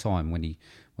remember at the time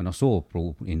when I saw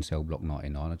Brawl in Cell Block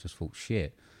 99, I just thought,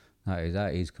 shit,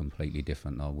 that is completely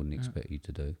different than I wouldn't expect you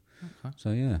to do. Okay.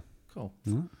 So, yeah. Cool.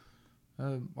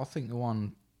 Right. I think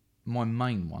my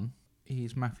main one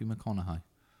is Matthew McConaughey.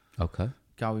 Okay.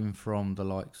 going from the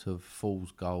likes of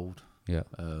Fool's Gold, Yeah.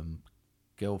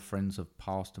 Girlfriends of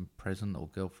Past and Present, or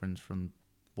Girlfriends from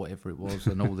whatever it was,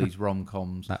 and all these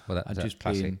rom-coms, That- well, that- and that's just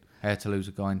classic. being How to Lose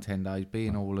a Guy in 10 Days,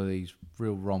 being all of these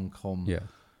real rom-com, Yeah.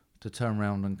 to turn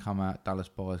around and come out Dallas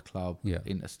Buyers Club, Yeah.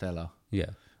 Interstellar.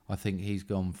 Yeah. I think he's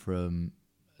gone from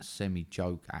a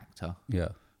semi-joke actor Yeah.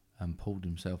 and pulled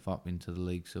himself up into the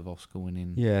leagues of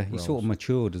Oscar-winning Yeah. He roles. sort of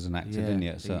matured as an actor, didn't he,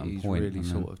 at a he- certain he's point? really and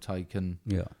sort then- of taken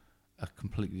Yeah. a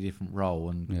completely different role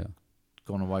and Yeah.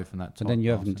 gone away from that. So then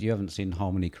you typecasting. haven't seen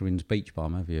Harmony Korine's Beach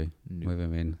Bum, have you? No. With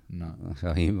him in. No.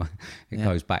 So it Yeah.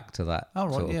 goes back to that Oh,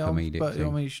 right, sort of yeah, comedic but thing.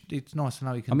 I mean, it's nice to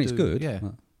know he can. I mean, it's do- good. yeah.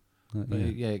 But,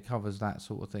 But yeah. it covers that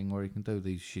sort of thing where he can do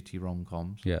these shitty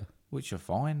rom-coms, Yeah. which are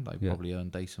fine. They Yeah. probably earn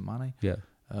decent money, Yeah.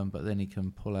 but then he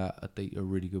can pull out a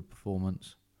really good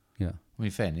performance. Yeah. I mean,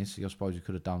 in fairness, I suppose you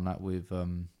could have done that with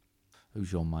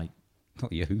who's your mate?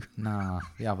 Not you. Nah,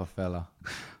 the other fella,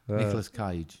 Nicolas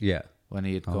Cage. Yeah. When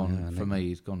he had Oh, gone, yeah, for Nick- me,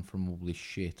 he's gone from all this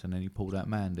shit, and then he pulled out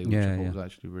Mandy, which Yeah, I thought yeah. was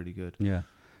actually really good. Yeah.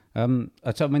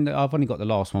 So, I mean, I've only got the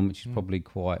last one, which is probably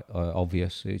quite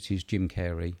obvious. It's his Jim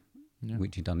Carrey, Yeah.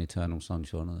 which he done Eternal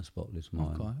Sunshine of the Spotless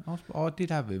Mind. Okay, I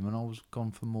did have him, and I was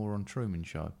gone for more on Truman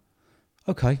Show.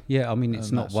 Okay. Yeah. I mean, it's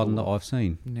And not that one sort that of- I've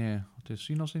seen. Yeah,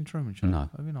 you not seen Truman Show? No.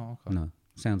 Have you not? Okay. No.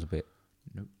 Sounds a bit.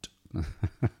 Nope.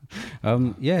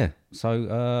 Yeah.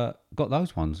 So got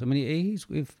those ones. I mean,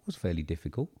 it was fairly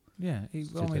difficult. Yeah, to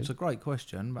I mean, do. it's a great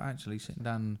question, but actually sitting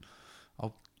down,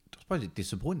 I suppose it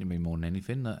disappointed me more than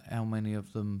anything that how many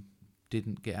of them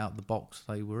didn't get out the box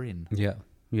they were in. Yeah,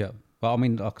 yeah. But I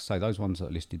mean, like I say, those ones that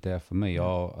are listed there for me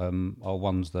are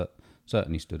ones that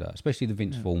certainly stood out, especially the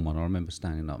Vince Vaughn one. I remember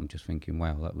standing up and just thinking,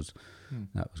 "Wow, that was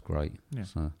great." Yeah.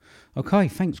 So, okay,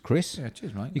 thanks, Chris. Yeah,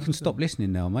 cheers, mate. You can stop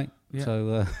listening now, mate. Yeah.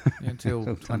 So, Yeah, until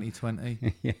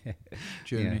 2020, yeah,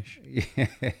 June-ish. yeah,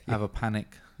 Have a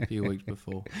panic a few weeks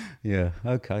before. yeah.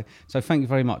 Okay. So, thank you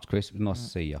very much, Chris. It was nice to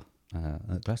see you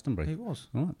at Glastonbury. It was.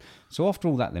 All right. So, after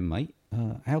all that, then, mate,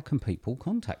 how can people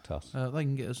contact us? They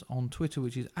can get us on Twitter,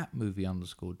 which is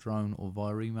 @movie_drone, or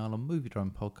via email on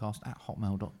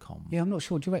moviedronepodcast@hotmail.com. Yeah, I'm not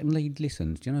sure. Do you reckon Lee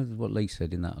listens? Do you know what Lee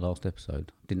said in that last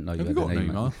episode? Didn't know you Have you had got an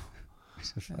email?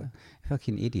 He's a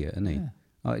fucking idiot, isn't he? Yeah.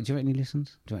 Do you reckon he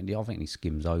listens? I think he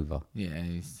skims over. Yeah,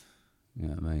 he's You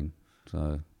know what I mean?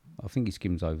 So I think he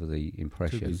skims over the too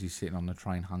impression. busy sitting on the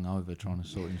train hungover trying to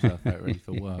sort himself out ready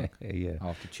for work Yeah.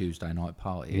 after Tuesday night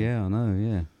party. Yeah, I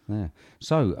know. Yeah.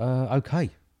 So, okay.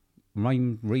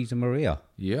 Main reason Maria.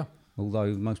 Yeah.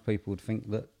 Although most people would think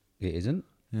that it isn't.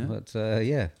 Yeah. But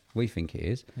we think it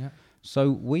is. Yeah.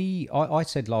 So I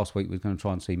said last week we were going to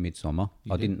try and see Midsummer.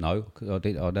 You I did. didn't know. 'Cause I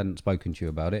hadn't spoken to you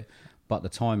about it. But the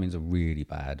timings are really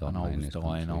bad. And aren't I they, in was this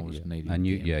dying, I country? was Yeah. needing And to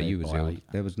you, get in yeah, bed you was by ill. 8.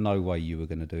 There was no way you were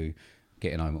going to do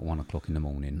getting home at 1 o'clock in the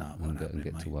morning No, it and wasn't get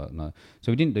happening, to mate. work. No.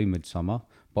 So we didn't do Midsummer,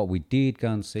 but we did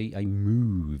go and see a We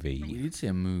movie. did see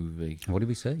a movie. What did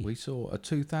we see? We saw a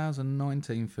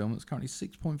 2019 film that's currently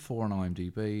 6.4 on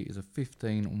IMDb. Is a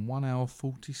 15 and 1 hour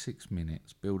 46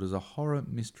 minutes, billed as a horror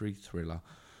mystery thriller,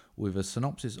 with a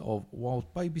synopsis of: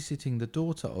 whilst babysitting the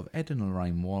daughter of Ed and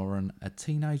Lorraine Warren, a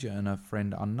teenager and her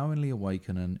friend unknowingly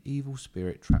awaken an evil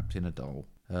spirit trapped in a doll.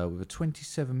 With a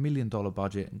 $27 million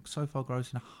budget and so far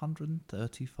grossing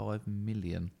 $135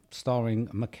 million. Starring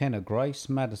McKenna Grace,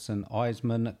 Madison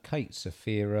Eisman, Kate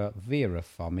Safira, Vera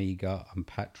Farmiga, and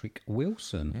Patrick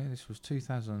Wilson. Yeah, this was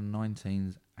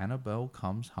 2019's Annabelle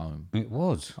Comes Home. It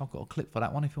was. I've got a clip for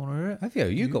that one if you want to hear it. Have you?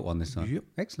 You got one this time. Yep.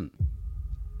 Excellent.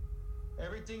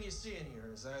 Everything you see in here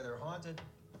is either haunted,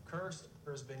 cursed,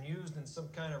 or has been used in some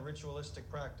kind of ritualistic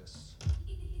practice.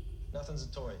 Nothing's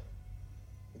a toy.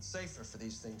 It's safer for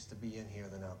these things to be in here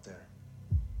than out there.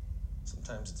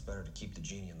 Sometimes it's better to keep the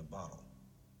genie in the bottle.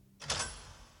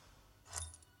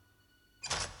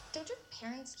 Don't your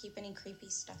parents keep any creepy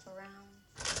stuff around?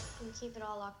 We keep it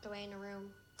all locked away in a room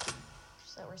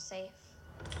so that we're safe.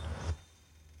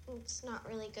 It's not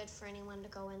really good for anyone to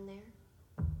go in there.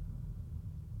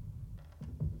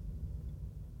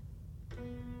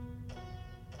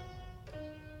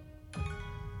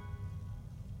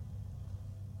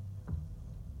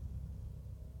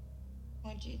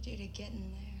 What'd you do to get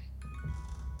in there?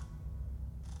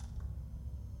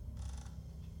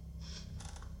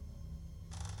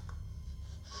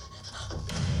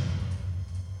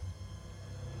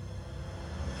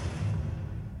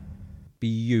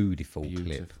 Beautiful,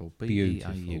 Beautiful. clip.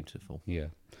 Beautiful. Yeah.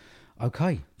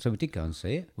 Okay, so we did go and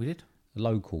see it. We did.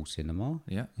 Local cinema.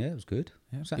 Yeah. Yeah, it was good.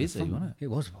 Yeah, it was Sat in busy, front. wasn't it? It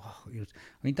was. Oh, it was. I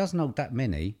mean, it doesn't hold that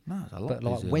many. No, it's a lot But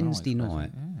like busier Wednesday than I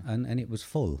night, expected, and it was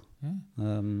full.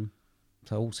 Yeah.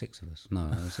 So all 6 of us.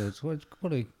 No, so it's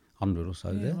probably 100 or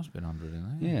so Yeah, there. it must have been 100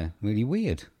 in there. Yeah, really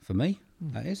weird for me.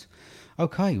 That is.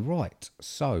 Okay, right.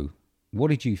 So, what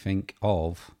did you think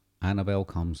of Annabelle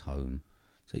Comes Home?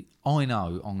 See, I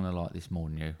know I'm going to like this more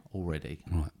than you already.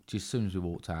 Right. Just as soon as we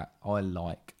walked out, I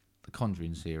like the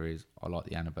Conjuring series. I like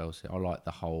the Annabelle series. I like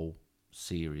the whole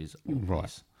series of Right.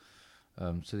 this.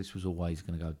 So this was always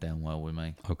going to go down well with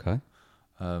me. Okay.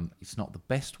 It's not the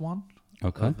best one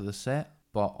Okay. of the set,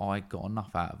 but I got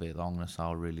enough out of it that I'm going to say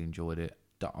I really enjoyed it.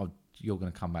 You're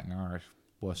going to come back and go, it's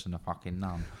worse than a fucking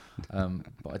nun.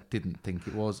 But I didn't think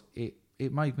it was.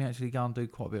 It made me actually go and do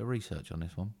quite a bit of research on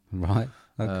this one. Right.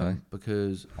 Okay.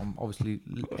 Because obviously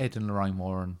Ed and Lorraine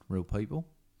Warren, real people.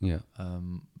 Yeah.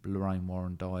 Lorraine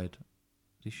Warren died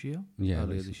this year, Yeah,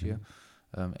 earlier this recently.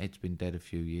 year. Ed's been dead a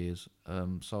few years.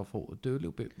 So I thought we'd do a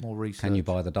little bit more research. Can you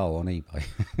buy the doll on eBay?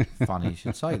 Funny you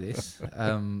should say this.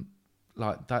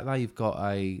 Like they've got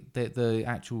the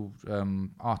actual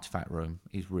artifact room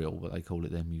is real, but they call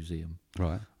it their museum,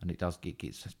 Right. and it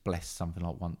gets blessed something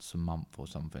like once a month or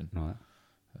something. Right.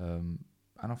 And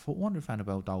I thought, wonder if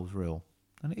Annabelle doll's real,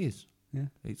 and it is. Yeah.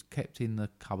 It's kept in the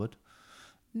cupboard.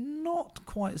 Not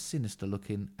quite as sinister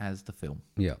looking as the film.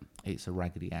 Yeah. It's a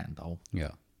Raggedy Ann doll,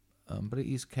 Yeah. but it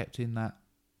is kept in that.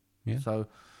 Yeah. So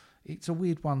it's a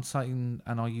weird one saying,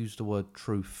 and I use the word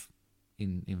truth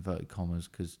in inverted commas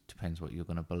because it depends what you're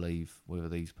going to believe, whether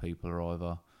these people are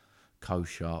either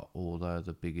kosher or they're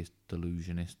the biggest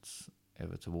delusionists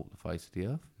ever to walk the face of the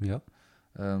earth. Yeah.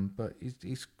 But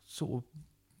it's sort of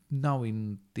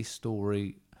knowing this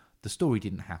story. The story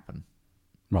didn't happen.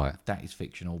 Right. That is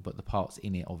fictional, but the parts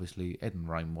in it, obviously, Ed and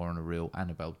Lorraine Warren are real.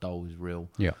 Annabelle doll is real.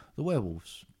 Yeah. The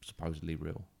werewolf's supposedly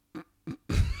real.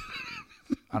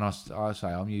 And I say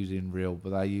I'm using real, but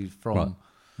they use from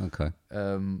Okay.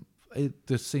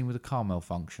 the scene with the car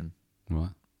malfunction,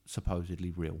 Right.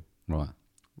 supposedly real. Right.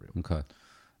 Real. Okay.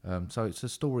 So it's a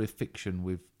story of fiction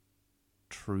with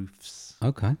truths,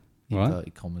 Okay. Right.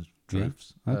 inverted commas,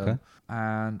 truths. Yeah. Okay.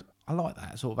 And I like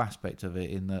that sort of aspect of it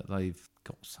in that they've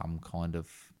got some kind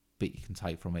of bit you can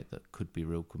take from it that could be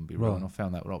real, couldn't be real. Right. And I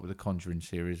found that right with the Conjuring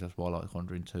series. That's why I like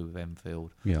Conjuring 2 with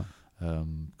Enfield. Yeah.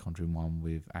 Conjuring 1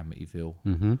 with Amityville.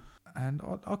 Mm-hmm. And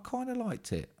I kind of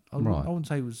liked it. I Right. wouldn't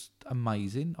say it was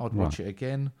amazing. I'd watch it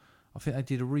again. I think they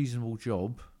did a reasonable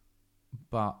job,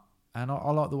 and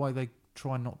I like the way they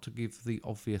try not to give the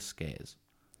obvious scares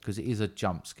because it is a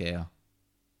jump scare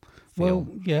Well,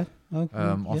 film. yeah. I it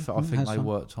think has they some.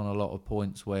 worked on a lot of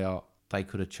points where they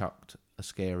could have chucked a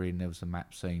scare in. There was a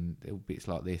map scene, bits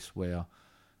like this where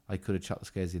they could have chucked the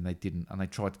scares in. They didn't, and they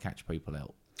tried to catch people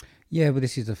out. Yeah, but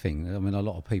this is the thing. I mean, a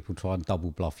lot of people try and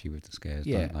double bluff you with the scares,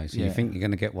 Yeah, don't they? So yeah. you think you're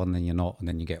going to get one, then you're not, and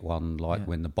then you get one like Yeah.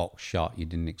 when the box shut, you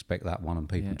didn't expect that one, and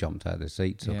people Yeah. jumped out of their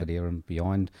seats. I Yeah. could hear them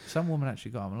behind. Some woman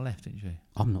actually got up and left, didn't she?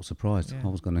 I'm not surprised. Yeah. I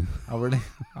was going to. Oh, really?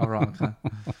 Oh, right, okay.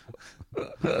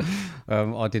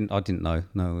 I didn't know.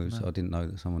 No, I didn't know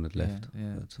that someone had left.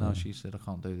 Yeah. But, No, she said, I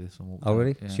can't do this. And walked Oh, out.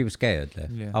 really? Yeah. She was scared.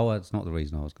 Left. Yeah. Oh, that's not the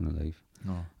reason I was going to leave.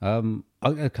 No.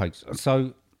 Okay,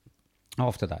 so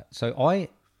after that, so I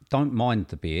don't mind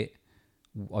the bit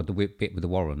with the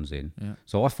Warrens in. Yeah.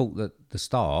 So I thought that the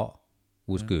start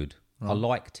was good. I Right.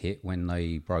 liked it when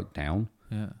they broke down,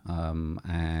 Yeah.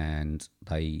 and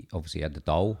they obviously had the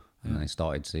doll, and they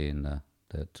started seeing the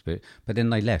spirit. But then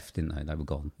they left, didn't they? They were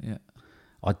gone. Yeah.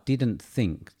 I didn't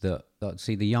think that.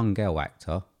 See, the young girl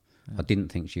actor, I didn't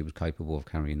think she was capable of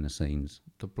carrying the scenes.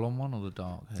 The blonde one or the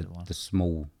dark haired one? The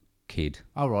small kid.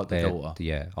 Oh, right, the there, daughter.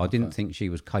 Yeah, I didn't think she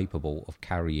was capable of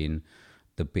carrying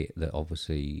the bit that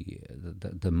obviously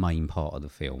the main part of the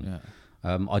film.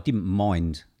 Yeah. I didn't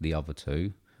mind the other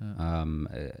two.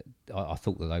 I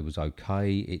thought that they was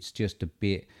okay. It's just a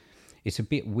bit. It's a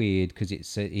bit weird because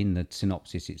it's in the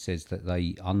synopsis. It says that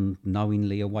they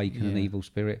unknowingly awaken an Yeah. evil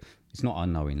spirit. It's not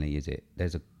unknowingly, is it?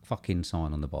 There's a fucking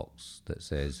sign on the box that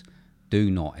says,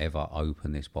 "Do not ever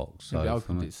open this box." So it from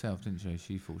opened a- itself, didn't she?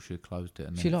 She thought she had closed it.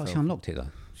 And she then she unlocked it though.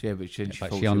 Yeah, but she But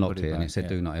thought she she'd unlocked put it and back, it said, yeah.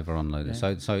 "Do not ever unload Yeah.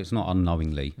 it." So it's not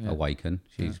unknowingly Yeah. awaken.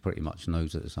 She's pretty much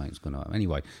knows that something's going to happen.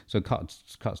 Anyway, so cut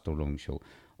story long and short.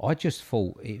 I just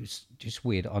thought it was just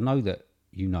weird. I know that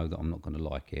you know that I'm not going to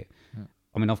like it. Yeah.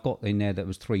 I mean, I've got in there that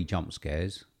was 3 jump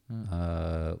scares.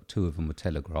 2 of them were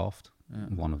telegraphed. Yeah.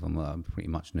 One of them pretty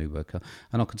much knew where,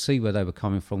 and I could see where they were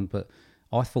coming from. But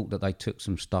I thought that they took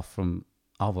some stuff from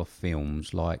other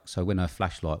films, like so when her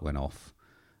flashlight went off,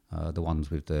 the ones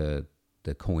with the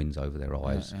coins over their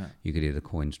eyes, yeah. you could hear the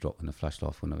coins drop when the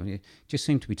flashlight went off. It just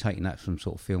seemed to be taking that from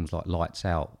sort of films like Lights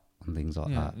Out and things like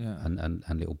Yeah, that, yeah.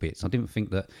 and little bits. I didn't think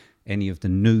that any of the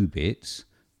new bits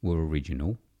were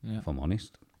original, Yeah. if I'm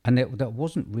honest. And there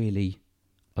wasn't really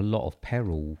a lot of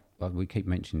peril. We keep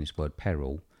mentioning this word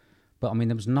peril, but I mean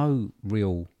there was no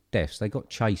real deaths. They got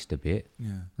chased a bit,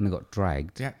 and they got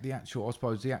dragged. The actual, I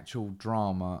suppose, the actual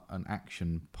drama and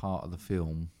action part of the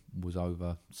film was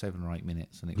over 7 or 8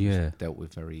 minutes, and it was dealt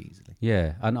with very easily.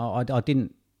 Yeah, and I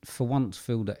didn't for once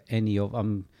feel that any of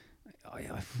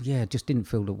just didn't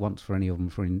feel that once for any of them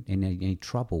for in any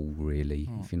trouble really,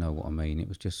 if you know what I mean. It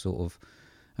was just sort of,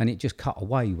 and it just cut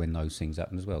away when those things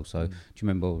happened as well. So do you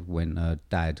remember when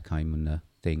Dad came and the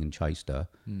thing and chased her?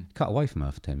 Cut away from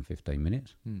her for 10, 15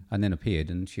 minutes, and then appeared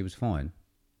and she was fine.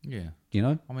 Yeah, you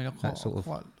know. I mean, I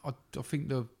think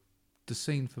the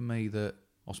scene for me that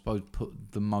I suppose put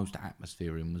the most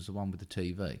atmosphere in was the one with the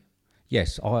TV.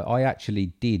 Yes, I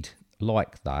actually did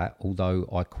like that, although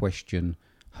I question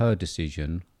her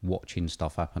decision watching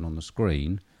stuff happen on the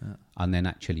screen and then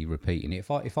actually repeating it.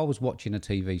 If I was watching a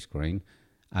TV screen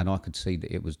and I could see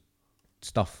that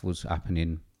stuff was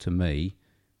happening to me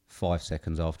 5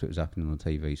 seconds after it was happening on the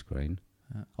TV screen,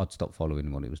 I'd stop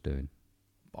following what it was doing.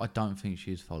 I don't think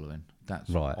she is following. That's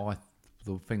right.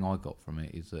 The thing I got from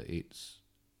it is that it's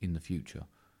in the future.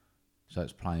 So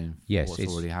it's playing what's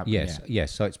already happened.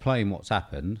 Yes. So it's playing what's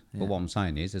happened. Yeah. But what I'm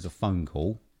saying is, there's a phone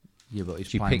call. Yeah, but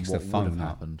she picks the phone would have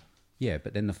happened. Yeah,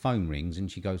 but then the phone rings and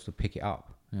she goes to pick it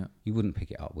up. Yeah. You wouldn't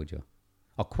pick it up, would you?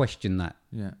 I question that.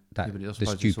 Yeah. That but the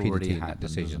stupidity in that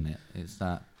decision. Isn't it? It's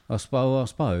that. I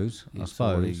suppose.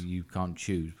 You can't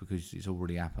choose because it's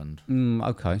already happened.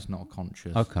 Okay. It's not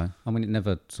conscious. Okay. I mean, it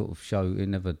never sort of showed. It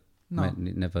never. No. It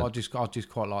never. I just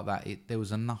quite like that. There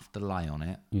was enough delay on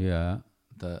it. Yeah.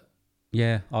 That.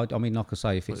 Yeah. I mean, like I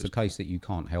say, if it's the case that you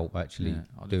can't help actually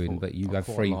doing, but you have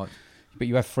free. But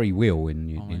you have free will in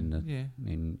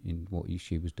what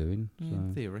she was doing. Yeah, so.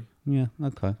 In theory. Yeah.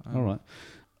 Okay. All right.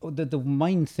 The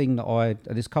main thing that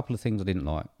there's a couple of things I didn't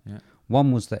like. Yeah.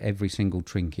 One was that every single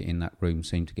trinket in that room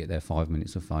seemed to get their 5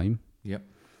 minutes of fame. Yep.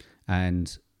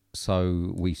 And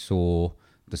so we saw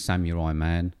the samurai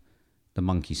man, the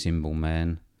monkey symbol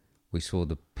man, we saw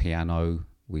the piano,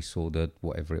 we saw the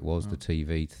whatever it was, the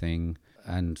TV thing,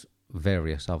 and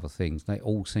various other things. They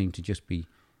all seem to just be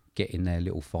getting their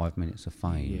little 5 minutes of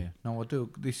fame. Yeah. No, I do.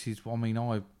 I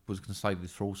was going to say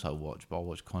this for Also Watch, but I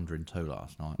watched Conjuring 2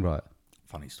 last night. Right.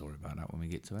 Funny story about that when we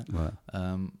get to it. Right.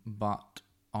 But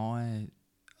I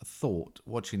thought,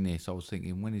 watching this, I was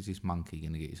thinking, when is this monkey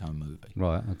going to get his own movie?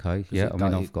 Right, okay. Yeah,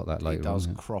 I've got that later on. It does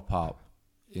crop up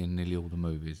in nearly all the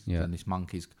movies. Yeah. And this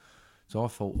monkey's... So I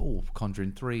thought,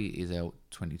 Conjuring 3 is out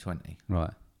 2020. Right.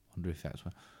 I wonder if that's...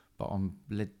 But I'm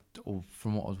led... Or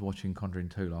from what I was watching Conjuring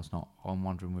 2 last night, I'm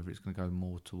wondering whether it's going to go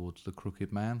more towards the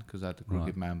Crooked Man, because they had the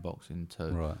Crooked Man box in 2.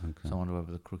 Right, okay. So I wonder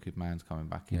whether the Crooked Man's coming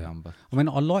back in number. I mean,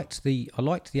 I liked the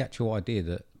actual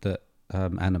idea that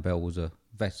Annabelle was a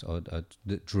vessel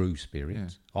that drew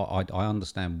spirits. Yeah. I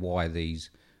understand why these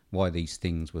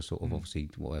things were sort of obviously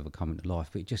whatever coming to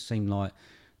life, but it just seemed like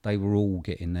they were all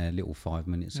getting their little 5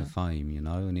 minutes of fame, you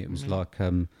know, and it was like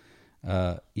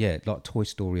like Toy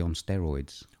Story on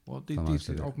steroids. Well,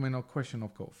 a question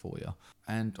I've got for you,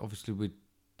 and obviously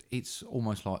it's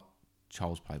almost like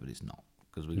child's play, but it's not,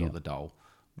 because we got the doll.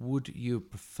 Would you have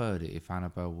preferred it if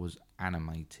Annabelle was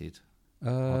animated? I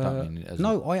don't mean it as you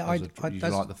like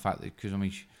the fact that, because I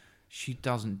mean she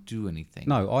doesn't do anything.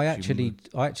 No, I actually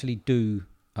do.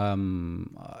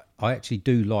 I actually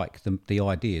do like the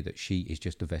idea that she is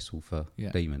just a vessel for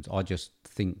demons. I just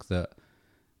think that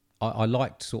I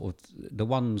liked sort of the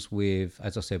ones with,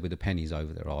 as I said, with the pennies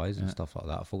over their eyes and stuff like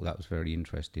that. I thought that was very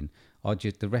interesting.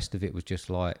 The rest of it was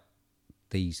just like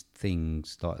these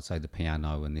things, like I say, the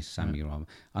piano and this samurai,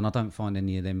 and I don't find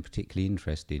any of them particularly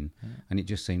interesting. And it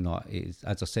just seemed like it's,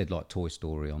 as I said, like Toy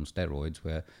Story on steroids,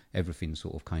 where everything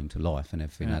sort of came to life and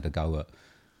everything had to go at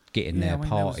getting their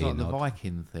party. There was like the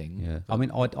Viking thing. Yeah, I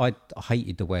mean, I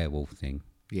hated the werewolf thing.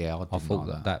 Yeah, I thought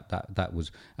like that was,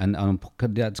 and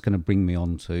that's going to bring me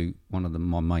on to one of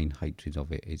my main hatreds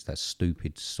of it is that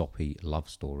stupid, soppy love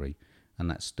story and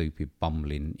that stupid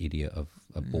bumbling idiot of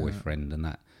a boyfriend, and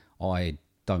that I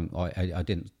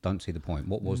don't see the point.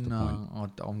 What was the point? No,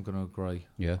 I'm going to agree.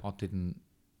 Yeah, I didn't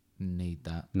need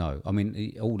that. No, I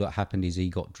mean all that happened is he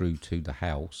got Drew to the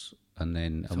house, and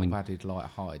then added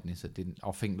light-heartedness that didn't.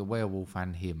 I think the werewolf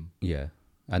and him. Yeah.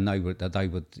 And they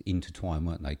were intertwined,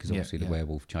 weren't they? Because obviously the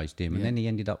werewolf chased him, and then he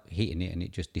ended up hitting it, and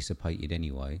it just dissipated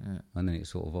anyway. Yeah. And then it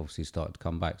sort of obviously started to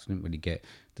come back. So I didn't really get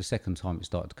the second time it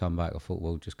started to come back. I thought,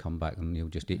 well, just come back, and he'll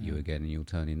just hit you again, and you'll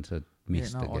turn into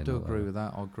mist again. I do agree with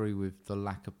that. I agree with the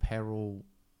lack of peril.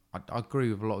 I agree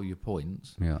with a lot of your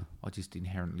points. Yeah. I just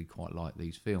inherently quite like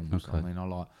these films. Okay. I mean, I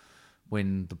like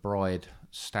when the bride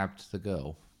stabbed the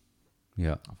girl.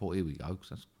 Yeah. I thought, here we go.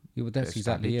 Cause that's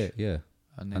exactly it. Yeah.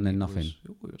 And then nothing.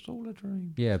 It was all a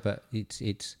dream. Yeah, but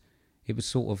it's it was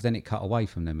sort of, then it cut away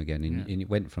from them again, and it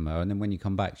went from her, and then when you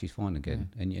come back, she's fine again.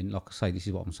 And like I say, this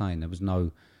is what I'm saying. There was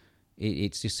no,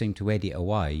 it just seemed to edit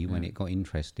away when it got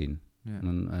interesting. Yeah.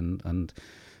 And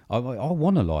I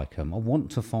want to like them. I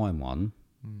want to find one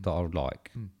that I would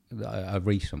like, a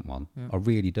recent one. Yeah. I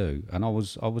really do. And I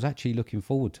was actually looking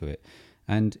forward to it,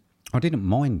 and I didn't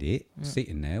mind it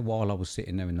sitting there while I was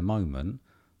sitting there in the moment.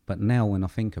 But now when I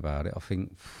think about it, I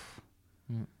think,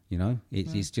 you know,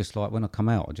 it's just like when I come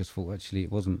out, I just thought actually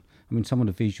it wasn't. I mean, some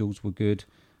of the visuals were good.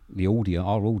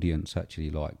 Our audience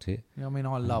actually liked it. Yeah, I mean,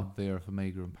 I love Vera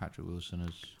Farmiga and Patrick Wilson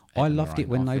as. I loved it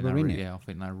when they were in it. Yeah, I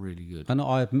think they're really good. And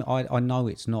I know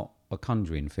it's not a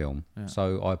Conjuring film,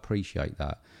 so I appreciate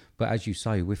that. But as you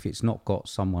say, if it's not got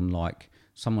someone like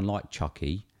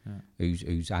Chucky,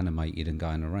 who's animated and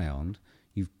going around,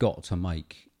 you've got to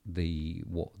make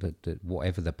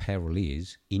whatever the peril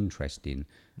is interesting.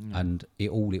 And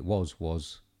it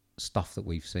was stuff that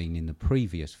we've seen in the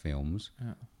previous films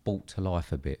brought to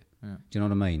life a bit. Do you know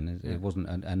what I mean? It wasn't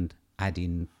and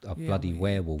adding a bloody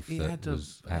werewolf that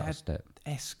was out of step.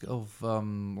 Esque of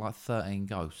like 13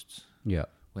 Ghosts. Yeah.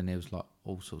 When there was like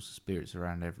all sorts of spirits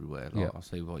around everywhere. Like, I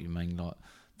see what you mean. Like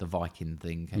the Viking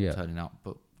thing kept turning up,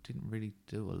 but didn't really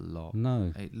do a lot.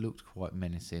 No. It looked quite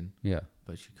menacing. Yeah.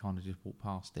 But she kind of just walked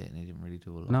past it and it didn't really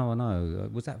do a lot. No, I know.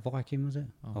 Was that Viking, was it?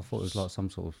 I thought it was like some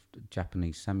sort of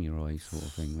Japanese samurai sort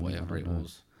of thing. Whatever it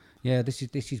was. Yeah, this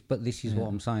is what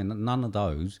I'm saying. None of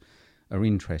those are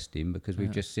interesting because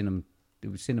we've just seen them.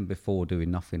 We've seen them before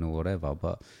doing nothing or whatever,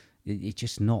 but it's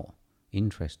just not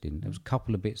interesting. There was a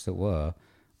couple of bits that were,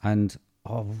 and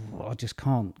I just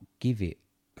can't give it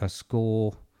a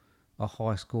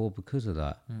high score because of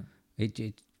that.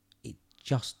 It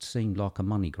just seemed like a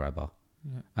money grabber.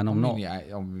 Yeah. And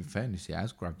in fairness, it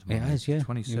has grabbed money. It has, yeah.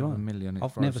 27 million.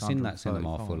 I've never seen that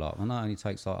cinema full up. I know it only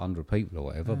takes like 100 people or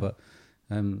whatever, but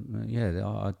I've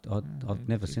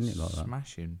never seen it like that.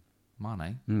 Smashing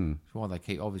money. It's why they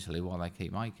keep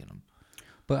making them.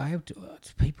 But how do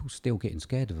people still getting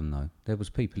scared of them though? There was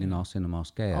people in our cinema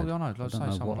scared. Oh, I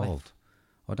know.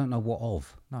 I don't know what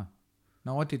of.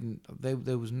 No, I didn't.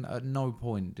 There was at no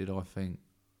point did I think,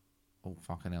 oh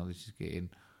fucking hell, this is getting.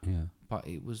 Yeah. But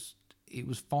it was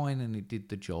fine and it did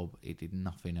the job. It did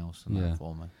nothing else than that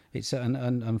for me. It's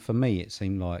and for me it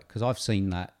seemed like, because I've seen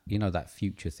that, you know, that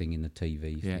future thing in the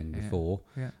TV thing before.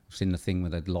 Yeah. I've seen the thing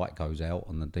where the light goes out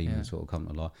and the demons sort of come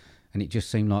to life, and it just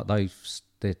seemed like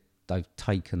they've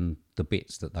taken the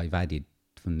bits that they've added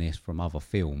from other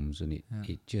films, and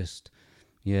it just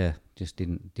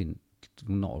didn't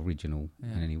not original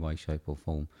in any way, shape or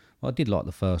form. Well, I did like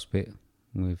the first bit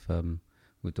with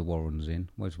the Warrens in.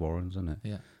 Where's Warrens, isn't it?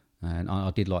 Yeah. And I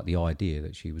did like the idea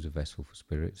that she was a vessel for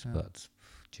spirits, but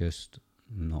just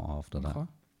not after that.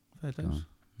 Fair dues.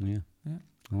 Yeah.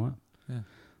 All right. Yeah.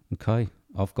 Okay.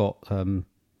 I've got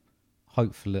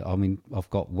hopefully. I mean, I've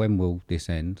got When Will This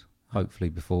End? Hopefully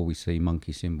before we see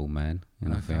Monkey Symbol Man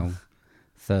in a film.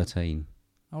 13.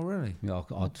 Oh really? Yeah.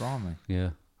 Blimey. Yeah.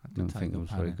 I didn't think it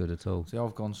was very good at all. See,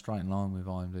 I've gone straight in line with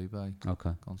IMDb. Okay.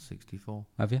 Gone 64.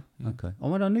 Have you? Yeah. Okay. I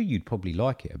mean, I knew you'd probably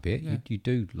like it a bit. Yeah. You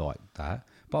do like that.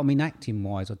 But I mean,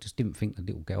 acting-wise, I just didn't think the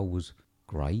little girl was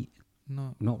great.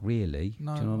 No. Not really.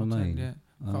 No. Do you know what I mean? Yeah.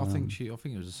 I think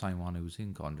it was the same one who was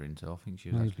in Conjuring 2. I think she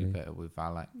was actually better with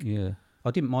Valak. Yeah. I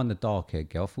didn't mind the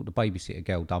dark-haired girl. I thought the babysitter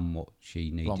girl done what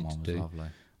she needed to do. Was lovely.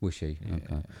 Was she? Yeah, okay.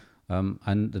 Yeah.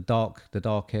 And the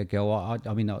dark-haired girl,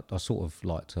 I mean, I sort of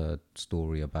liked her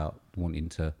story about wanting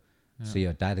to see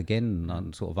her dad again,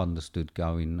 and sort of understood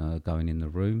going in the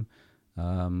room.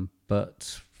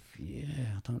 But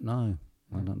yeah, I don't know.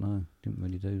 Didn't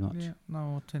really do much. Yeah,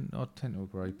 no, I tend to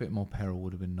agree. A bit more peril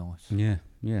would have been nice.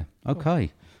 Yeah.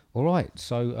 Okay. All right.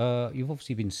 So you've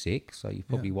obviously been sick, so you've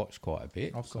probably watched quite a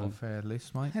bit. I've got a fair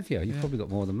list, mate. Have you? You've probably got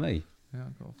more than me. Yeah,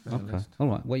 I've got a fair list. All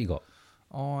right. What you got?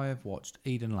 I've watched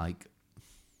Eden Lake.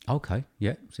 Okay,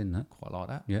 yeah, seen that. Quite like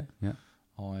that. Yeah.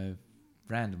 I've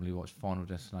randomly watched Final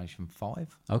Destination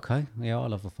 5. Okay, yeah, I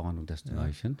love a Final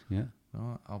Destination. Yeah.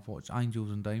 Right. I've watched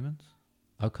Angels and Demons.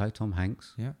 Okay, Tom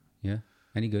Hanks. Yeah.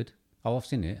 Any good? Oh, I've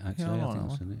seen it actually. Yeah, I think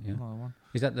I've seen it. Yeah. I like one.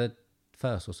 Is that the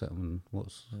first or second one?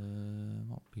 What's?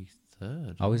 Might be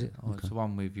third. Oh, is it? Oh, it's the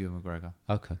one with Ewan McGregor.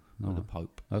 Okay. With the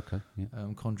Pope. Okay. Yeah.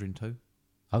 Conjuring 2.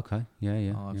 Okay.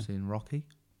 Yeah. I've seen Rocky.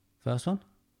 First one.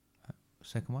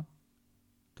 Second one.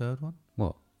 Third one.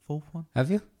 What? Fourth one. Have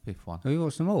you? Fifth one. Have you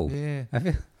watched them all? Yeah. Have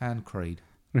you? And Creed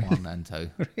 1 and 2.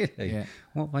 Really? Yeah.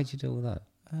 What made you do all that?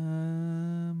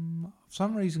 For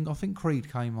some reason, I think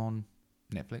Creed came on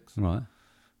Netflix. Right.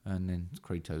 And then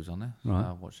Creed 2's on there. So right.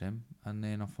 I watched them. And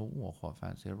then I thought, I quite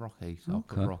fancy a Rocky. So I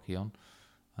put Rocky on.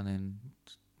 And then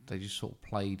they just sort of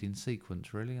played in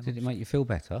sequence, really. And Did it make you feel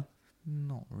better?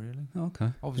 Not really. Oh,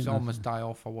 okay. Obviously, on my day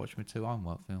off, I watched my 2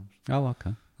 homework films. Oh,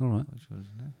 okay. All right. Which was,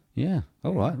 Yeah.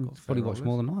 All right. got You've probably fair watched hours.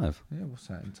 more than I have. Yeah, what's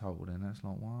that in total then? That's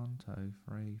like 1, 2,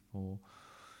 3, 4,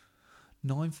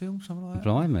 9 films, something like that.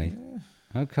 Blimey.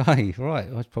 Yeah. Okay. Right.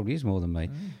 That probably is more than me.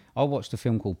 I watched a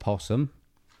film called Possum.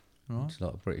 Right. It's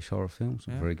like a British horror film. It's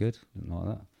not Yeah. very good. Didn't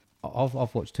like that.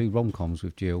 I've watched 2 rom-coms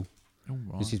with Jill. Oh,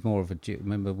 right. This is more of a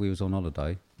remember we was on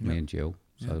holiday, me Yeah. and Jill.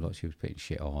 So Yeah. like she was putting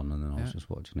shit on, and then I was Yeah. just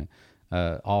watching it.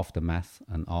 Aftermath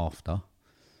and After.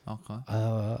 Okay.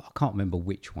 I can't remember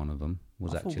which one of them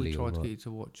was I thought actually we tried to all get right. you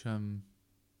to watch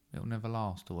It'll Never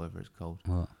Last or whatever it's called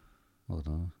What? I don't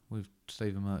know. with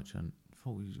Stephen Merchant. I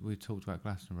thought we talked about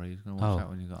Glastonbury. You're going to watch that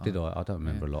when you got did home. I? I don't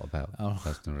remember Yeah. a lot about Oh.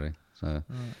 Glastonbury. So,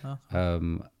 Right,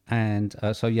 okay. like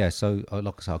I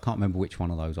say, I can't remember which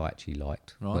one of those I actually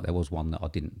liked, Right. but there was one that I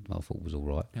didn't. I thought was all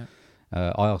right. Yeah.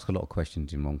 I ask a lot of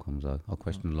questions in rom-coms though. I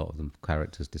question a lot of them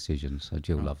characters' decisions. So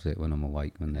Jill loves it when I'm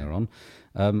awake when they're on.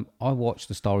 I watched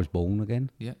The Star Is Born again.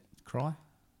 Yeah. Cry?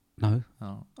 No,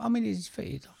 Oh. I mean it's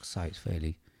fairly, like I say, it's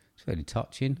fairly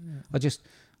touching. I just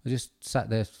sat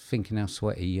there thinking how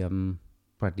sweaty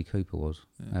Bradley Cooper was.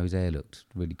 How his hair looked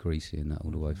really greasy and that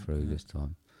all the way through this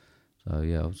time. So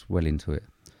yeah, I was well into it.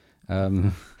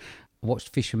 Watched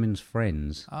Fisherman's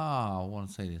Friends. Ah, I want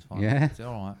to see this one. Yeah? Is it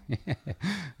all right?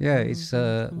 Yeah, it's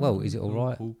well, is it all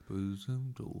right?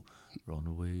 Run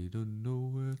away to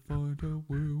nowhere, find out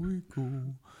where we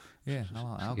go. Yeah, I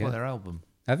like that. I've Yeah. got their album.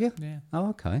 Have you? Yeah. Oh,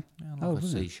 okay. Yeah, I Oh, like a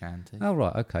isn't sea it? shanty. Oh,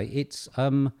 right. Okay. It's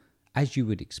as you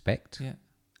would expect. Yeah.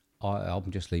 I'm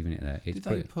just leaving it there. It's Did they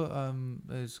pretty. put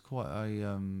there's quite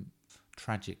a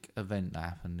tragic event that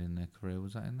happened in their career.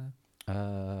 Was that in there?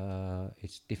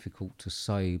 It's difficult to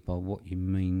say by what you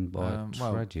mean by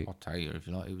tragic. I'll tell you if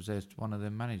you like. It was one of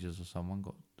their managers or someone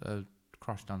got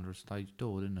crushed under a stage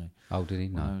door, didn't he? Oh, did he?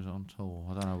 When No. he was on tour.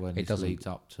 I don't know when It this doesn't- leads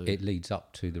up to. It leads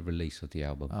up to the release of the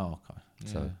album. Oh, okay.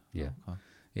 Yeah. So, yeah. Okay.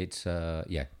 It's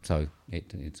yeah. So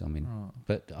it's. I mean, Right.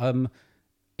 but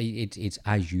it's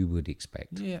as you would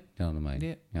expect. Yeah. You know what I mean? Yeah.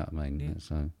 You know what I mean? Yeah.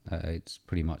 So it's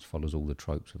pretty much follows all the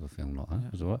tropes of a film like that.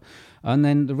 It's all right. And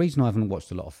then the reason I haven't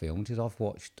watched a lot of films is I've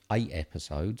watched 8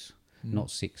 episodes, not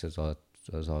 6 as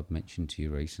I've mentioned to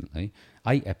you recently.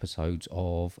 8 episodes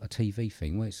of a TV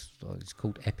thing where it's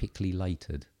called Epically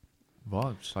Lated.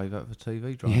 Right, save that for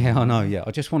TV drama. Yeah, I know. Yeah,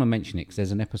 I just want to mention it because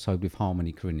there's an episode with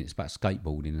Harmony Korine. It's about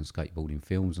skateboarding and skateboarding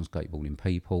films and skateboarding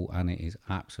people, and it is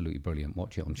absolutely brilliant.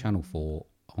 Watch it on Channel 4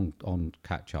 on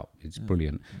catch up. It's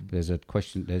brilliant. There's a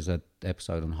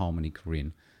episode on Harmony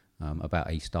Korine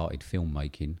about he started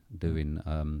filmmaking doing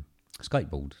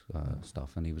skateboard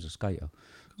stuff, and he was a skater.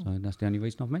 So that's the only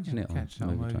reason I've mentioned it. Catch that on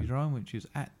on Movie Movie Drone. Drone, which is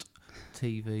at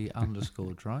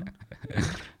TV_drone.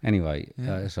 Anyway,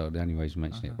 Yeah. so the only reason I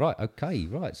mention it. Right, okay,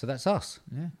 right. So that's us.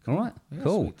 Yeah. All right, Yeah,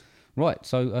 cool. sweet. Right,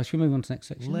 so should we move on to the next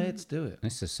section? Let's do it.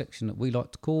 This is a section that we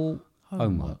like to call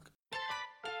homework.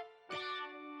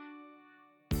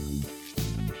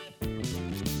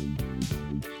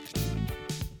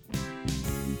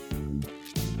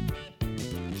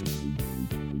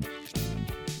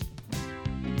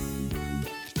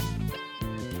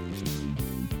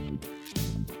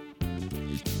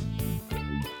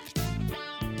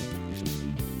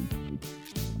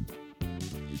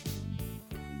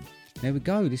 There we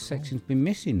go. This section's been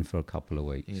missing for a couple of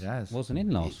weeks. It has. Wasn't in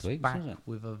last It's week, back was it?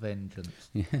 with a vengeance.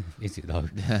 Yeah, is it though?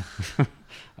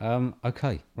 Yeah.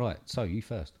 Okay, right. So you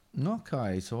first.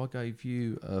 Okay, so I gave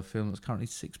you a film that's currently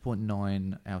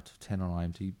 6.9 out of 10 on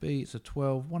IMDb. It's a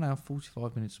 1 hour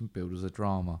 45 minutes and billed as a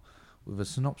drama, with a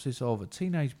synopsis of a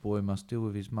teenage boy must deal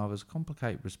with his mother's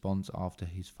complicated response after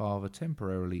his father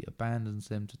temporarily abandons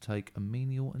them to take a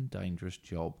menial and dangerous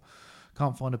job.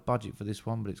 Can't find a budget for this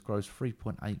one, but it's grossed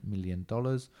 $3.8 million.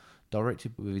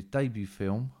 Directed with his debut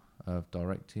film,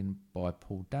 directing by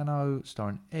Paul Dano,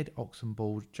 starring Ed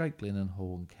Oxenbould, Jake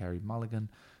Gyllenhaal and Carey Mulligan.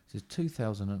 This is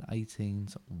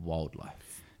 2018's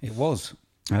Wildlife. It was.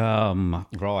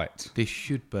 Right. This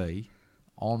should be,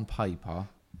 on paper,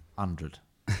 100.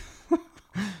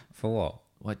 For what?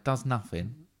 Well, it does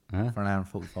nothing Huh? for an hour and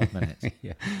 45 minutes.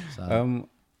 Yeah. So,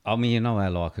 I mean, you know I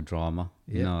like a drama.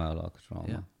 You Yeah. know I like a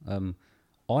drama.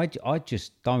 I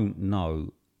just don't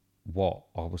know what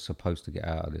I was supposed to get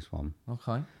out of this one.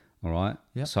 okay. All right.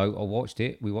 Yep. So I watched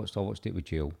it. I watched it with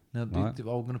Jill. Now, Right. I'm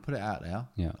going to put it out there.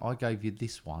 Yeah. I gave you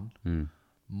this one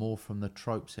more from the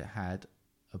tropes it had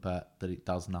about that it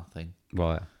does nothing.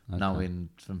 Right. Okay. Knowing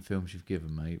from films you've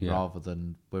given me, Yeah. rather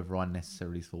than whether I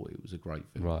necessarily thought it was a great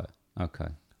film. Right. Okay.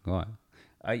 Right.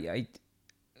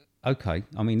 Okay,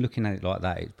 I mean, looking at it like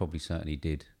that, it probably certainly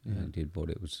did. It did what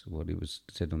it was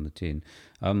said on the tin.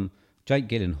 Jake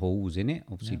Gyllenhaal was in it.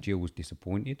 Obviously, Jill was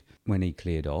disappointed when he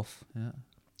cleared off. Yeah.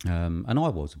 And I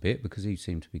was a bit, because he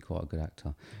seemed to be quite a good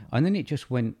actor. And then it just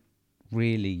went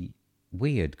really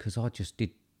weird, because I just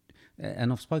did,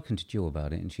 and I've spoken to Jill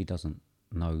about it, and she doesn't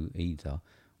know either,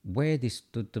 where the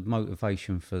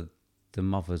motivation for the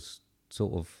mother's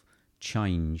sort of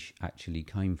change actually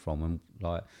came from. And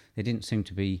like, there didn't seem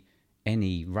to be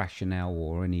any rationale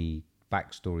or any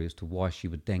backstory as to why she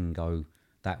would then go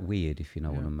that weird, if you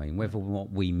know what I mean. Whether or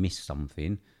not we missed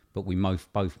something, but we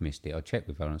both missed it. I checked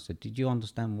with her and I said, did you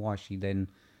understand why she then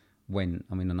went,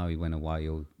 I mean, I know he went away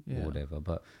or whatever,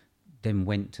 but then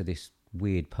went to this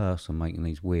weird person making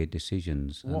these weird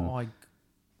decisions.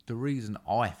 The reason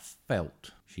I felt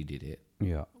she did it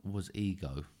Yeah. was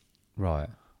ego. Right.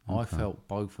 I felt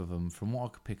both of them, from what I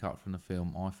could pick up from the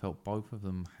film, I felt both of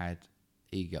them had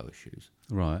ego issues.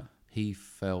 Right. He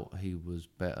felt he was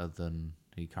better than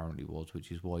he currently was,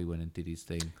 which is why he went and did his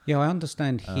thing. Yeah, I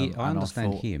understand. I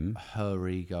understand thought him. Her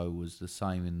ego was the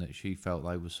same, in that she felt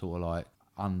they were sort of like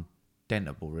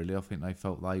undentable, really. I think they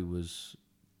felt they was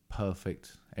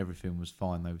perfect. Everything was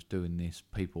fine. They was doing this.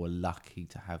 People were lucky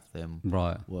to have them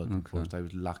working for us. They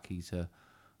was lucky to,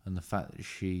 and the fact that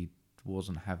she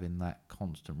wasn't having that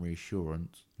constant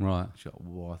reassurance. Right.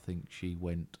 Well, I think she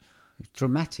went. It's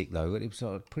dramatic though. It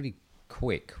was pretty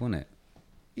quick, wasn't it?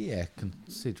 Yeah,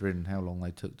 considering how long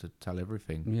they took to tell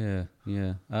everything.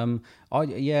 Yeah.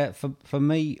 For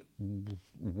me,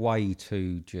 way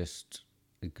too just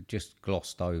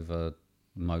glossed over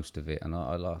most of it, and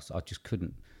I just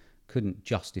couldn't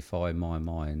justify in my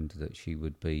mind that she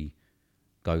would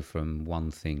go from one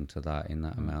thing to that in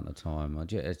that amount of time. I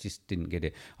just didn't get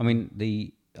it. I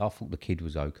mean, I thought the kid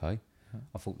was okay.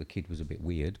 I thought the kid was a bit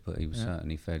weird, but he was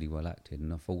certainly fairly well acted,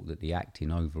 and I thought that the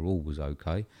acting overall was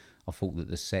okay. I thought that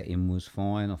the setting was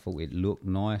fine. I thought it looked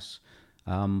nice,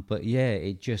 but yeah,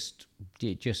 it just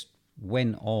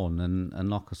went on, and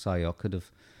like I say, I could have,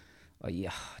 I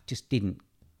just didn't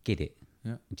get it.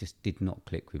 Yeah. It just did not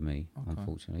click with me,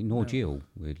 unfortunately. Nor Jill,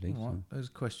 weirdly. Right. So. There's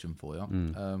a question for you.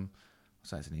 I'll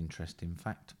say it's an interesting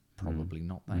fact, probably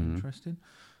not that interesting.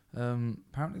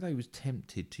 Apparently they was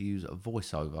tempted to use a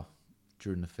voiceover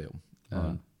during the film.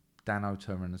 Dan O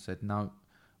turned around and said, no,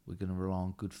 we're going to rely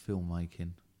on good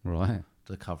filmmaking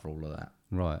to cover all of that.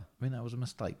 Right. I mean, that was a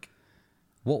mistake.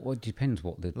 What depends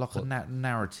what the... Like a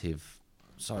narrative.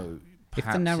 So... If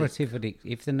the narrative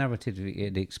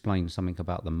had explained something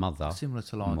about the mother, similar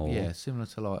to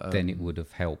like, then it would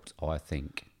have helped, I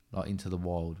think. Like Into the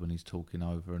Wild, when he's talking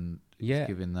over and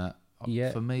giving that.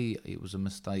 Yeah. For me, it was a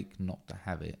mistake not to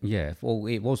have it. Yeah, well,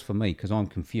 it was for me, because I'm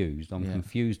confused. I'm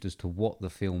confused as to what the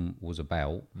film was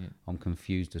about. Yeah. I'm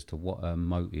confused as to what her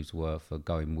motives were for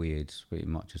going weird pretty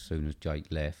much as soon as Jake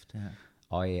left. Yeah.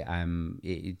 I am.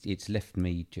 It's left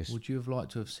me just. Would you have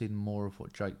liked to have seen more of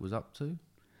what Jake was up to?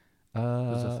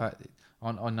 Because the fact,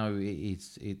 I know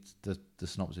it's the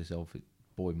synopsis itself.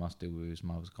 Boy must deal with his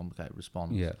mother's complicated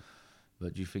response. Yeah,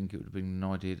 but do you think it would have been an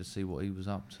idea to see what he was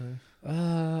up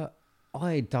to?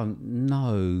 I don't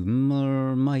know.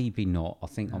 Maybe not. I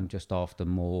think I'm just after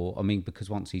more. I mean, because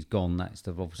once he's gone, that's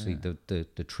obviously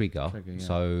the trigger.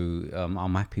 So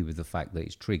I'm happy with the fact that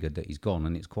it's triggered, that he's gone,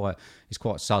 and it's quite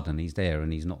sudden. He's there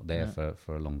and he's not there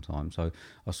for a long time. So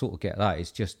I sort of get that.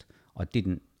 It's just I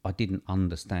didn't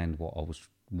understand what I was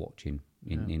watching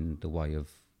in the way of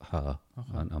her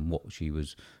and what she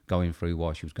was going through,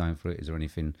 why she was going through it. Is there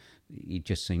anything? It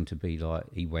just seemed to be like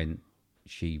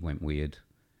she went weird,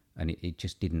 and it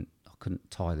just didn't. I couldn't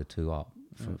tie the two up.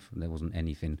 There wasn't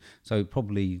anything. So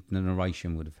probably the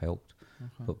narration would have helped,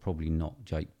 but probably not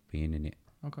Jake being in it.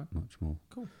 Okay, much more.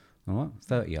 Cool. All right,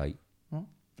 38. All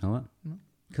right. No.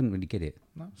 Couldn't really get it.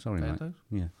 No, sorry, mate.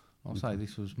 Yeah, I'll say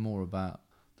this was more about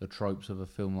the tropes of a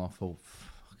film. I thought,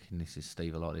 fucking, this is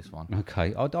Steve. I like this one.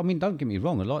 Okay, I mean, don't get me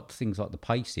wrong. I like things like the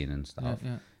pacing and stuff.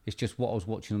 Yeah. It's just what I was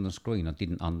watching on the screen, I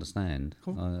didn't understand.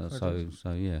 Cool.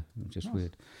 So yeah, just nice.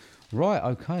 Weird. Right,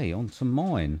 okay, on to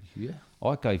mine. Yeah.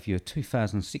 I gave you a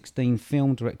 2016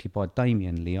 film directed by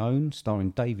Damien Leone, starring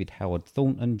David Howard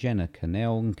Thornton, Jenna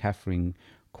Cannell, and Catherine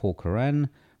Corcoran.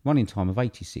 Running time of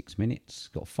 86 minutes,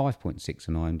 got 5.6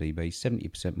 on IMDb,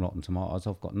 70% Rotten Tomatoes.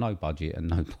 I've got no budget and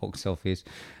no box office.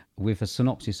 With a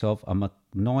synopsis of: a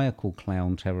maniacal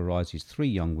clown terrorises 3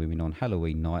 young women on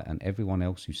Halloween night and everyone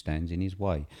else who stands in his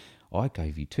way. I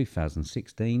gave you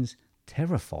 2016's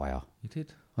Terrifier. You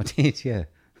did? I did, yeah.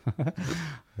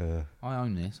 I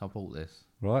own this. I bought this.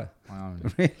 Right. I own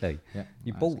it. Really? Yeah.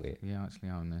 You bought it? Yeah, I actually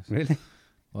own this. Really?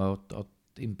 Well,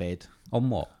 in bed. On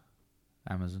what?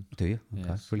 Amazon. Do you? Okay,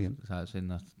 yes. brilliant. So it's in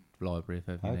the library if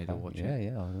ever you need to watch yeah, it.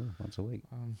 Yeah, I will, once a week.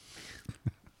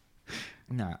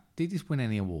 Now, did this win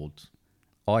any awards?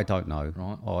 I don't know.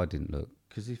 Right. I didn't look.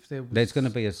 Because if there was... There's going to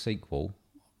be a sequel.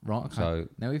 Right, okay. So,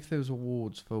 now, if there was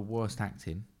awards for worst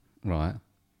acting, right,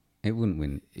 it wouldn't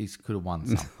win. he could have won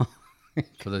some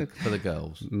for the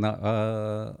girls.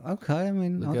 No, okay. I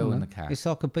mean, The I Girl don't in know. the Cat. It's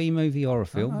like a B-movie horror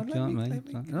film. no, do you know what I let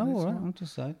mean? me- No, all right. it's I'm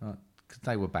just saying. Right, because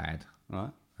they were bad.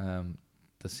 Right,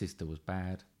 The sister was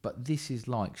bad. But this is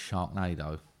like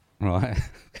Sharknado. right,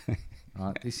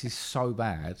 Right? This is so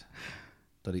bad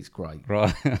that it's great.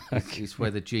 right. It's where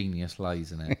the genius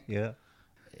lays in it. Yeah,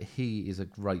 He is a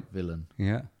great villain.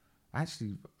 yeah,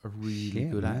 Actually, a really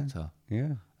Shit, good man. actor.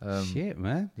 yeah. Shit,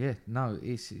 man. Yeah, no,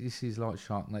 this is like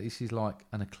Sharknado. This is like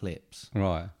an Eclipse,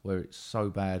 Right. where it's so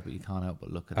bad but you can't help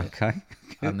but look at it. Okay.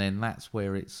 And then that's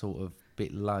where it sort of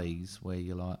bit lays, where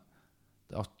you're like,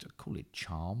 I'll call it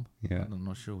charm. Yeah. I'm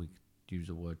not sure we could use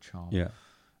the word charm. Yeah.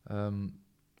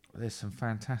 There's some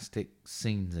fantastic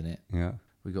scenes in it. Yeah.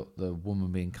 We got the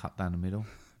woman being cut down the middle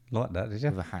Like that, did you?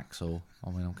 with a hacksaw. I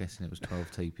mean, I'm guessing it was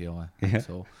 12 TPI Yeah.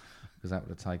 hacksaw, because that would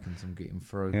have taken some getting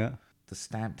through. Yeah. The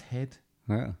stamped head.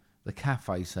 Yeah. The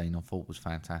cafe scene I thought was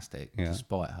fantastic, Yeah.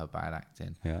 despite her bad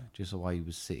acting. Yeah. Just the way he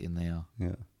was sitting there,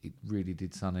 Yeah. it really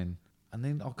did something. And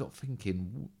then I got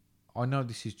thinking, I know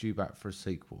this is due back for a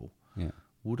sequel. Yeah.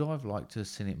 Would I have liked to have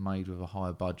seen it made with a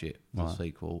higher budget for Right. a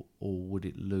sequel, or would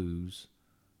it lose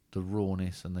the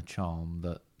rawness and the charm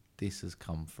that this has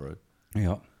come through?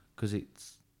 Yeah. Because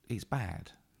it's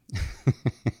bad,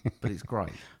 but it's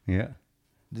great. Yeah.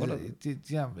 Well,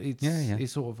 it's Yeah.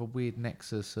 it's sort of a weird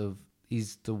nexus of,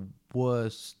 is the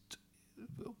worst,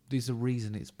 there's a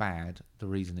reason it's bad, the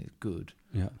reason it's good.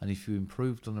 Yeah. And if you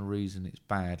improved on the reason it's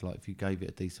bad, like if you gave it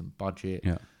a decent budget,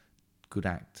 Yeah. good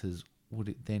actors, would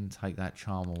it then take that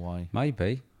charm away?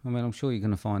 Maybe. I mean, I'm sure you're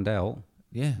going to find out.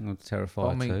 Yeah. I'm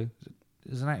terrified I mean, too.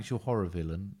 as an actual horror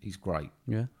villain, he's great.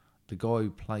 Yeah. The guy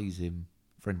who plays him,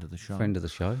 friend of the show, Friend of the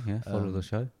show. Yeah. Follow the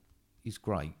show. he's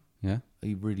great. Yeah.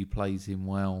 He really plays him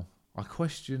well. I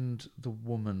questioned the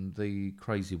woman, the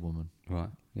crazy woman. Right.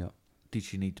 Yeah. Did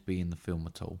she need to be in the film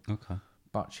at all? Okay.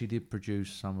 But she did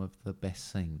produce some of the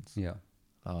best scenes. Yeah.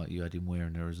 You had him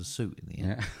wearing her as a suit in the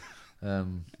end, Yeah.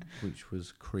 which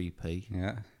was creepy,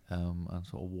 Yeah. and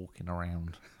sort of walking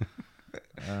around.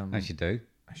 As you do.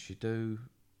 As you do.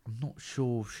 I'm not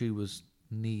sure if she was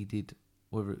needed,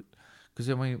 whether it... Because,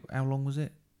 I mean, how long was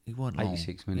it? It weren't long.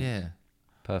 86 minutes. Yeah.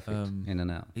 Perfect. In and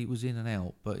out. It was in and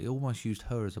out, but it almost used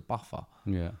her as a buffer.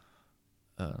 Yeah.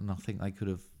 And I think they could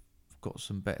have got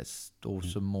some better or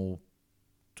some more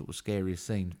sort of scarier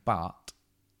scenes. But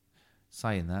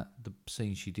saying that, the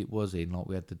scene she was in, like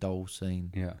we had the doll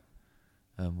scene, Yeah.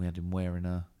 we had him wearing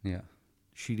her. Yeah.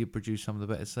 She did produce some of the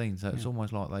better scenes. So it's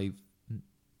almost like they've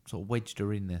sort of wedged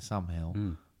her in there somehow,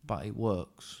 but it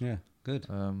works. Yeah. Good.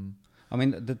 Um, I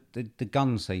mean, the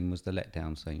gun scene was the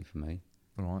letdown scene for me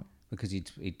right. because he'd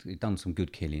done some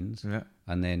good killings, Yeah.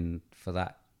 and then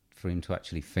for him to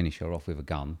actually finish her off with a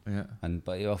gun, Yeah.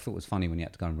 but I thought it was funny when he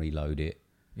had to go and reload it.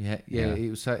 Yeah. It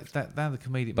was that the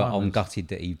comedic. But I'm moments. gutted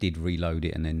that he did reload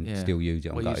it and then Yeah. still used it.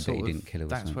 I'm Well, you gutted that he sort of- didn't kill her. with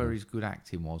That's something. where his good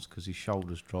acting was, because his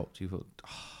shoulders dropped. You thought,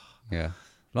 Yeah,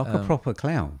 like a proper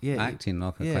clown. yeah, Acting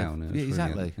like a clown. It was Yeah, really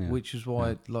exactly. good. Yeah. Which is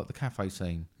why, like the cafe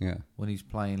scene, Yeah. when he's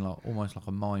playing like almost like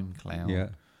a mime clown, Yeah.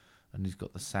 and he's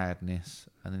got the sadness,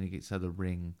 and then he gets to the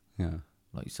ring, Yeah.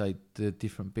 like you say, the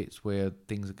different bits where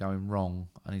things are going wrong,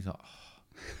 and he's like,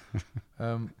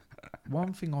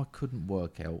 one thing I couldn't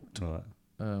work out, Right.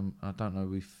 I don't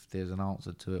know if there's an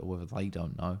answer to it or whether they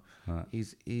don't know, Right.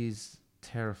 is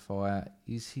Terrifier,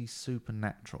 is he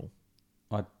supernatural?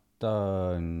 I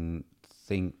don't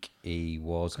think he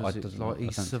was. Because it's like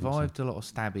he survived a lot of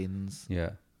stabbings,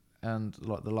 Yeah. and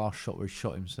like the last shot where he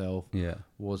shot himself, Yeah.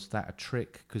 was that a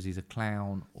trick because he's a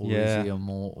clown, or Yeah. is he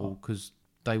immortal? Because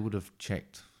they would have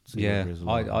checked. See Yeah. whether he's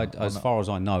alive. As far as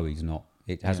I know, he's not.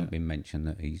 It hasn't been mentioned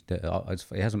that he's. It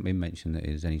hasn't been mentioned that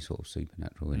there's any sort of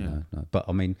supernatural in there. No. But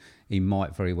I mean, he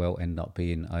might very well end up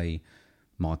being a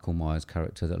Michael Myers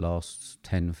character that lasts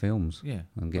 10 films. Yeah,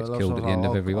 And gets But that's killed what at the end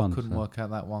of every one. I couldn't so. work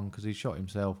out that one because he shot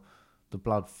himself. The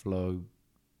blood flowed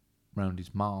around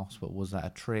his mask, but was that a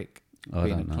trick? I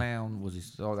Being a don't know. clown, was he?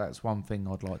 Oh, that's one thing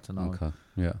I'd like to know. Okay.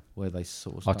 Yeah. Where they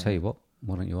sort of. I'll tell you what.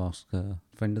 Why don't you ask a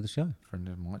friend of the show, Friend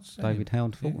of mine, David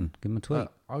Howard Fulton? Give him a tweet.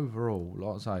 Overall,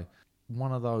 like I say,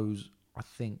 one of those. I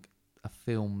think a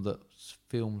film that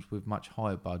films with much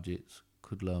higher budgets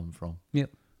could learn from.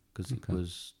 Yep.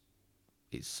 Because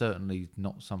it's certainly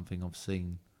not something I've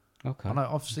seen. Okay. I know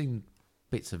I've seen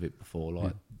bits of it before.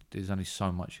 Like there's only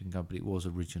so much you can go, but it was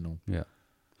original. Yeah.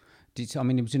 I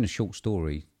mean, it was in a short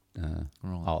story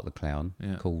Art the Clown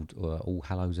called All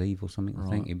Hallows Eve or something. I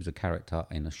think he was a character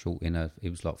in it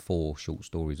was like 4 short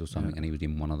stories or something, and he was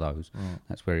in one of those.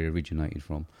 That's where he originated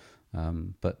from.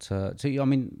 So I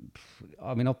mean,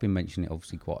 I've been mentioning it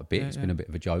obviously quite a bit. It's been a bit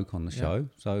of a joke on the show.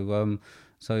 So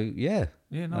yeah.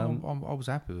 Yeah, no, I was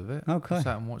happy with it. Okay. I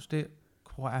sat and watched it,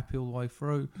 quite happy all the way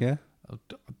through. Yeah.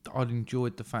 I'd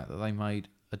enjoyed the fact that they made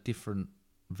a different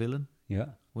villain. Yeah.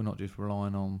 We're not just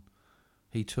relying on...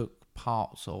 He took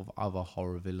parts of other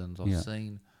horror villains I've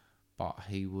seen, but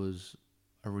he was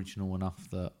original enough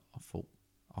that I thought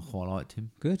I quite liked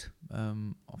him. Good. I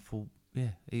thought,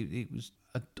 it was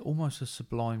almost a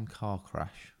sublime car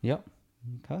crash. Yep.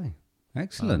 Okay.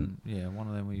 Excellent. One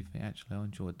of them where you think, actually, I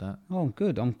enjoyed that. Oh,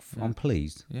 good. I'm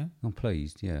pleased. Yeah? I'm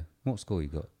pleased, yeah. What score you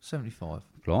got? 75.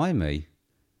 Blimey.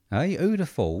 Hey, who'd have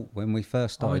thought when we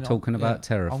first started talking about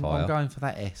Terrifier? I'm going for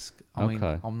that esque. I mean,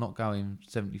 Okay. I'm not going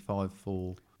 75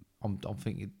 for... I'm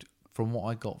thinking, from what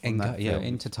I got from that film...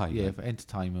 entertainment. Yeah, for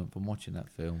entertainment, from watching that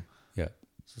film, Yeah.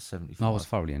 it's a 75. I was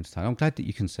thoroughly entertained. I'm glad that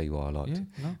you can see why I liked it.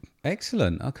 Yeah, no.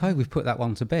 Excellent. Okay, we've put that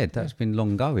one to bed. That's been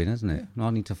long going, hasn't it? I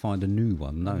need to find a new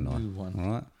one, don't I? New one.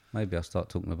 All right. Maybe I'll start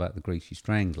talking about the Greasy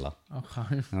Strangler.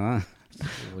 Okay. All right.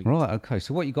 Right, okay.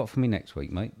 So what you got for me next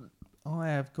week, mate? I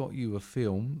have got you a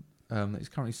film that's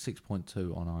currently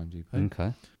 6.2 on IMDb.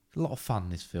 Okay. It's a lot of fun,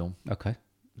 this film. Okay.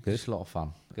 Good. It's a lot of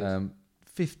fun. Good.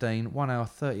 1 hour,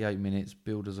 38 minutes,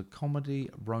 billed as a comedy,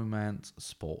 romance,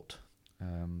 sport.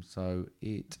 So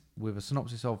it, with a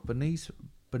synopsis of beneath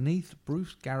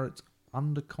Bruce Garrett's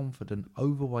underconfident,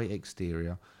 overweight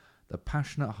exterior, the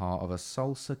passionate heart of a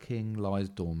salsa king lies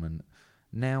dormant.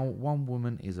 Now one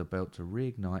woman is about to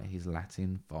reignite his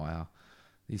Latin fire.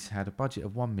 This had a budget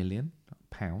of £1 million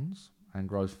and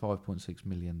grossed $5.6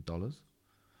 million.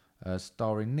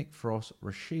 Starring Nick Frost,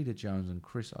 Rashida Jones and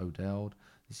Chris O'Dowd.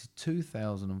 This is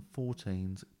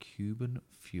 2014's Cuban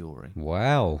Fury.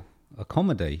 Wow. A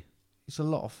comedy. It's a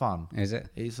lot of fun. Is it?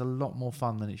 It's a lot more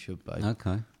fun than it should be.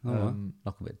 Okay. All right.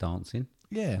 Like a bit of dancing.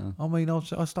 Yeah. I mean,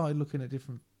 I started looking at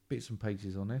different bits and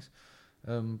pieces on this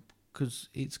because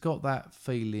it's got that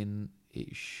feeling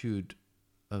it should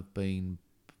have been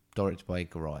directed by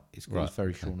Edgar Wright. It's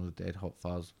very Shaun of the Dead, Hot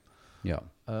Fuzz. Yeah.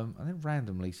 And then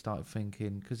randomly started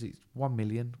thinking, because it's 1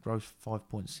 million, gross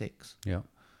 5.6. Yeah. I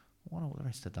wonder what the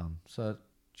rest have done. So,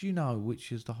 do you know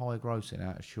which is the higher grossing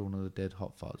out of Shaun of the Dead,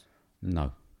 Hot Fuzz?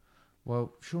 No.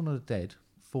 Well, Shaun of the Dead,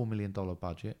 $4 million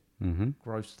budget,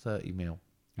 gross 30 mil.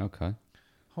 Okay.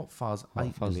 Hot Fuzz, Hot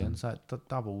 8 Fuzz million, then. so it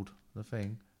doubled the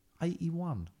thing.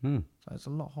 81. So it's a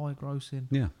lot higher grossing.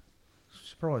 Yeah.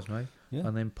 Surprised me. Yeah.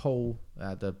 And then Paul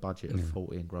had the budget of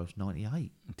 40 and gross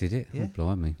 98. Did it? Yeah. Oh,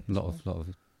 blimey. A lot of I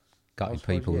gutted suppose,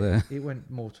 people yeah, there. It went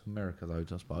more to America, though,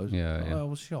 I suppose. Yeah, yeah. I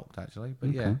was shocked, actually. But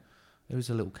Okay. yeah, there was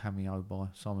a little cameo by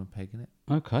Simon Pegg in it.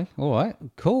 Okay. All right.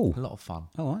 Cool. A lot of fun.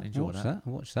 All right. Enjoyed I'll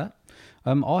watch that.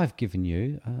 I've given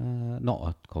you not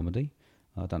a comedy.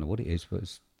 I don't know what it is, but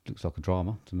it looks like a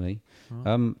drama to me.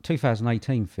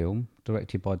 2018 film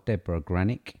directed by Deborah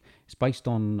Granick. It's based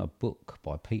on a book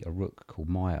by Peter Rook called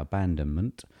My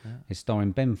Abandonment. Yeah. It's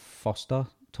starring Ben Foster,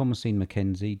 Thomasine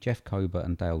McKenzie, Jeff Kober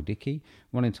and Dale Dickey.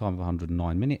 Running time of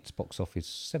 109 minutes. Box office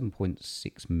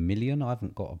 7.6 million. I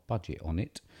haven't got a budget on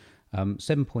it.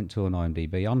 7.2 on IMDb,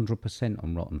 100%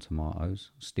 on Rotten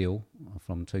Tomatoes, still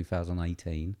from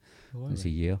 2018. It's a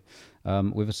year.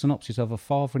 With a synopsis of a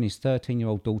father and his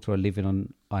 13-year-old daughter are living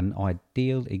on an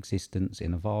ideal existence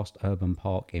in a vast urban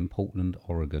park in Portland,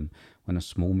 Oregon, when a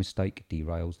small mistake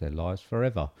derails their lives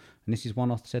forever. And this is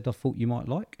one I said I thought you might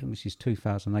like, and this is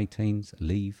 2018's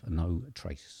Leave No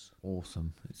Trace.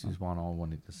 Awesome. This is one I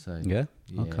wanted to see. Yeah?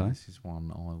 Yeah, Okay. this is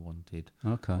one I wanted.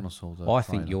 Okay. When I saw the I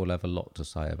think trailer. you'll have a lot to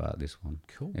say about this one,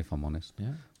 Cool. if I'm honest.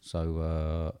 Yeah.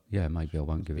 So, maybe I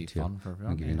won't give Be it to you. fun for I'll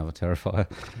everyone. give you another Terrifier.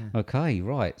 Okay,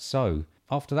 right. So,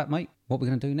 after that, mate, what we're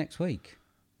going to do next week?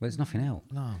 Well, there's nothing out.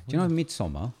 No. Do you know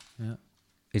Midsummer Yeah.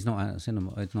 is not out at the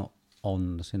cinema? It's not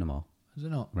on the cinema Is it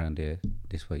not? around here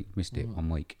this week. Missed it 1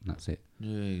 week. And that's it.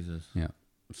 Jesus. Yeah.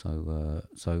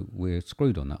 So we're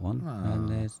screwed on that one. Ah. And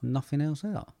there's nothing else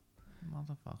out.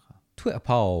 Motherfucker. Twitter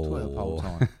poll. Twitter poll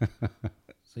time.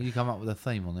 So you come up with a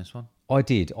theme on this one? I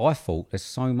did. I thought there's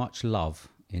so much love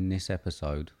in this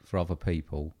episode for other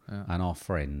people and our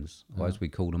friends, or as we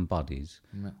call them, buddies.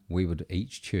 Yeah. We would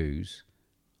each choose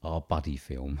our buddy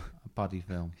film. A buddy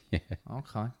film. Yeah.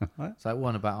 Okay. So it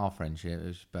wasn't about our friendship, it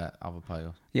was about other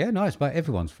people. Yeah, no, it's about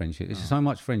everyone's friendship. There's so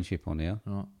much friendship on here.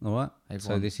 Right. All right. So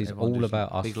Everyone- this is everyone all just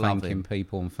about us big thanking loving.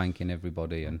 people and thanking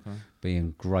everybody and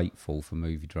being grateful for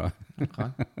Movie Drone. Okay.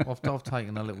 I've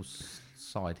taken a little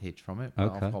side hitch from it,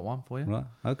 but Okay. I've got one for you. Right.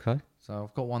 Okay. So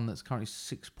I've got one that's currently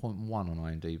 6.1 on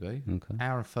IMDb. Okay.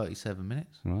 Hour and 37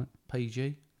 minutes. Right.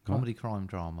 PG. Comedy crime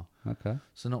drama. Okay.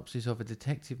 Synopsis of: a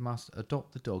detective must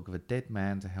adopt the dog of a dead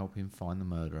man to help him find the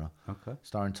murderer. Okay.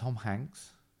 Starring Tom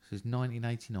Hanks. This is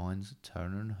 1989's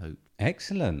Turner and Hooch.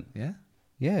 Excellent. Yeah?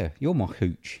 Yeah, you're my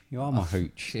hooch. You are my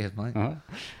hooch. Cheers, mate. All right.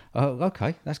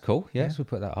 Okay, that's cool. Yes, we'll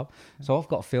put that up. So I've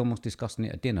got a film. I was discussing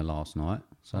it at dinner last night.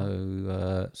 So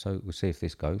we'll see if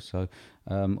this goes. So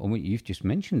you've just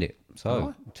mentioned it.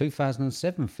 So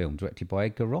 2007 film directed by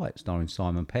Edgar Wright, starring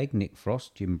Simon Pegg, Nick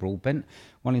Frost, Jim Broadbent.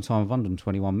 Running time of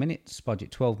 121 minutes.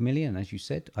 Budget 12 million, as you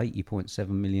said. 80.7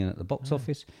 million at the box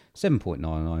office. 7.9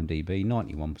 on IMDb.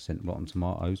 91% Rotten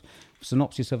Tomatoes.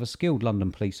 Synopsis of: a skilled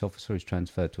London police officer is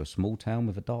transferred to a small town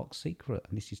with a dark secret.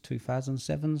 And this is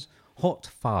 2007's Hot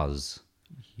Fuzz.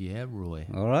 Yeah, Roy.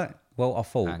 All right. Well, I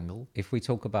thought Angle. if we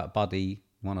talk about Buddy,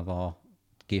 one of our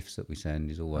gifts that we send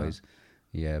is always,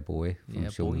 yeah, boy, from Yeah,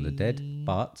 Shaun of the boy. Dead.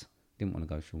 But didn't want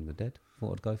to go Shaun of the Dead.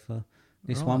 Thought I'd go for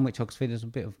this Right. one, which I consider is a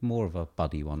bit of more of a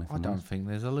Buddy one. If I I'm don't honest. think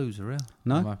there's a loser here.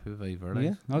 No? I'm happy with either of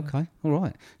these. Yeah. Okay. All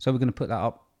right. So we're going to put that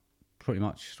up pretty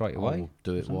much straight away. I'll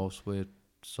do it whilst we're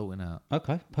sorting out.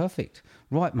 Okay. Perfect.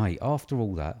 Right, mate. After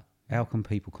all that, how can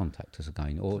people contact us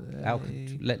again, or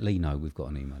let Lee know we've got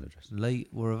an email address? Lee,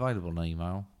 we're available on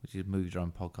email, which is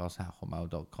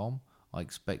moviesdronepodcast@hotmail.com. I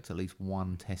expect at least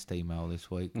one test email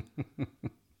this week.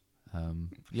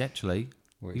 Actually,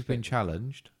 you've been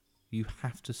challenged. You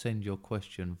have to send your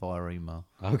question via email.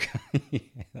 Okay. Yeah,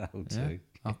 that'll do.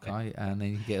 Okay, and then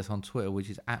you can get us on Twitter, which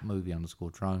is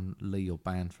 @movie_drone. Lee, you're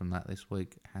banned from that this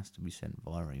week. It has to be sent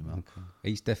via email. Okay.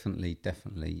 He's definitely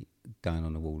going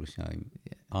on the wall of shame.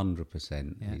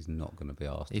 100%. Yeah. He's not going to be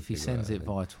asked. If to he figure sends out it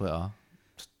via Twitter,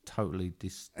 it's totally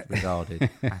disregarded.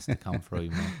 Has to come through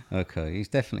email. Okay, he's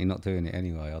definitely not doing it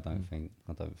anyway. I don't think.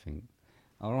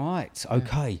 All right.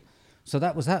 Okay. So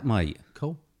that was that, mate.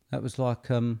 Cool. That was like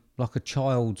a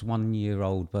child's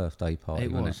 1-year-old birthday party.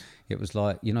 It wasn't was. It was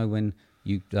like, you know, when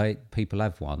people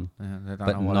have one, Yeah, they don't but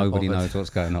know why they're nobody bothered. knows what's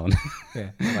going on.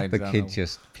 Yeah, they The don't kid know.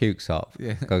 just pukes up,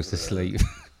 Yeah. goes to sleep,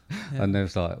 and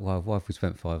there's like, well, why have we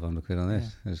spent 500 quid on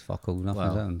this? There's fuck all, nothing's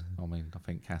Well, happened. I mean, I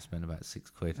think Cass spent about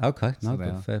 £6. Okay, no, So but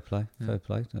there. fair play.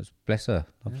 That's bless her,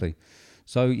 lovely.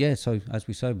 So so as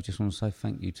we say, we just want to say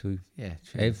thank you to Yeah,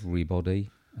 cheers. everybody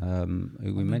who we I mean, do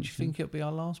you mentioned. think it'll be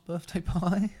our last birthday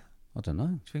party? I don't know.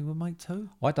 Do you think we'll make two?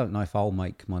 I don't know if I'll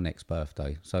make my next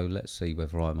birthday. So let's see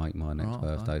whether I make my next Right,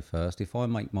 birthday first. If I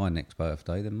make my next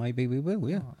birthday, then maybe we will.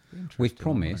 Yeah, Oh, it'd be interesting, we've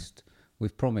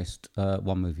wouldn't promised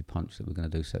One Movie Punch that we're going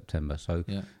to do September. So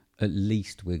Yeah. at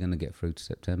least we're going to get through to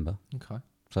September. Okay.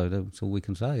 So that's all we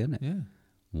can say, isn't it? Yeah.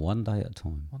 One day at a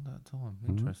time. One day at a time.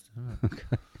 Interesting, isn't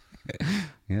it?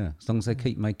 Yeah, as long as they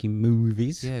keep making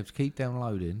movies. Yeah, just keep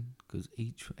downloading because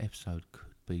each episode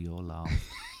could be your last.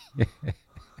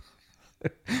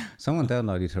 Someone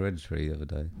downloaded Hereditary the other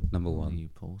day. Number one. You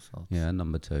poor sods. Yeah, and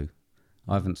number 2.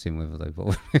 I haven't seen whether they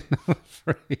bought number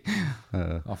 3.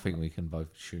 I think we can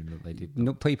both assume that they did.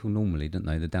 No, people normally, don't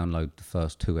they? They download the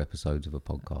first 2 episodes of a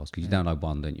podcast. Because you download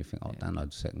one, don't you? Think, I'll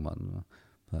download the second one.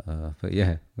 But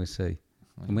yeah, we'll see.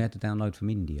 And we had to download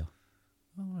from India.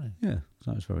 Oh, really? Yeah,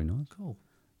 so it's very nice. Cool.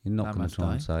 You're not That going much to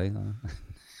try and day.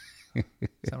 say. Is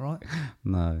that right?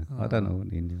 No, I don't know what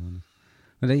the Indian one is.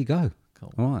 But there you go.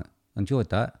 Cool. All right. Enjoyed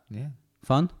that. Yeah.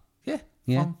 Fun? Yeah.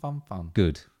 Yeah. Fun.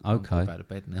 Good. I'm Okay. about to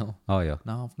bed now. Oh, yeah.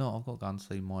 No, I've not. I've got to go and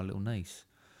see my little niece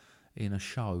in a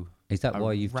show. Is that A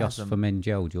why you've just for men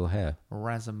gelled your hair?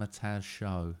 Razzmatazz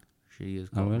show. She has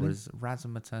got really?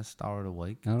 Razzmatazz Star of the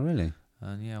Week. Oh, really?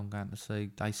 And yeah, I'm going to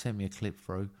see. They sent me a clip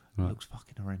through. It looks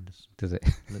fucking horrendous. Does it?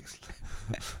 Looks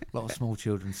a lot of small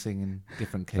children singing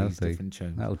different keys, That'll do. different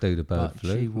tunes. That'll do the bird But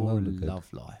flu. she will That'll look good.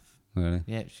 love life. Really?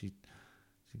 Yeah, she's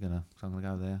gonna. So I'm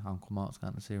gonna go there. Uncle Mark's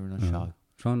going to see her in a show.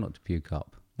 Try not to puke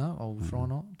up. No, I'll try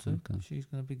not to. She's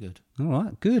gonna be good. All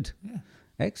right. Good. Yeah.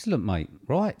 Excellent, mate.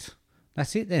 Right.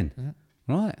 That's it then. Yeah.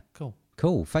 Right. Cool.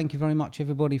 Cool. Thank you very much,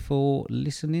 everybody, for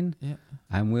listening. Yeah.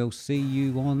 And we'll see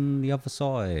you on the other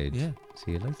side. Yeah.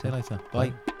 See you later. See you later.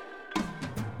 Bye.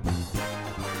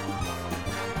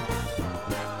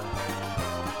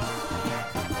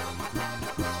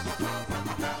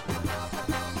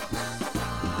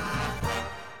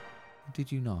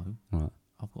 Did you know Right.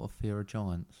 I've got a fear of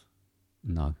giants?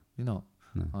 No. You're not?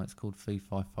 No. Oh, it's called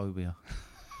fee-fi-phobia.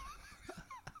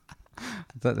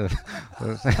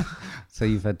 So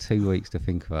you've had 2 weeks to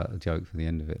think about a joke for the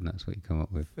end of it, and that's what you come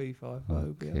up with.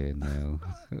 Fee-fi-phobia. Okay, now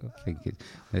I think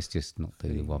let's just not do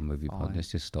the one movie part.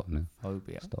 Let's just stop now.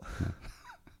 Phobia. Stop now.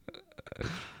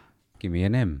 Give me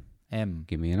an M. M.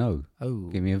 Give me an O. O.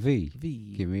 Give me a V.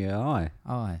 V. Give me an I.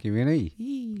 I. Give me an E.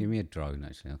 E. Give Give me a drone,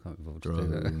 actually. I can't be bothered to do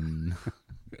that. Drone.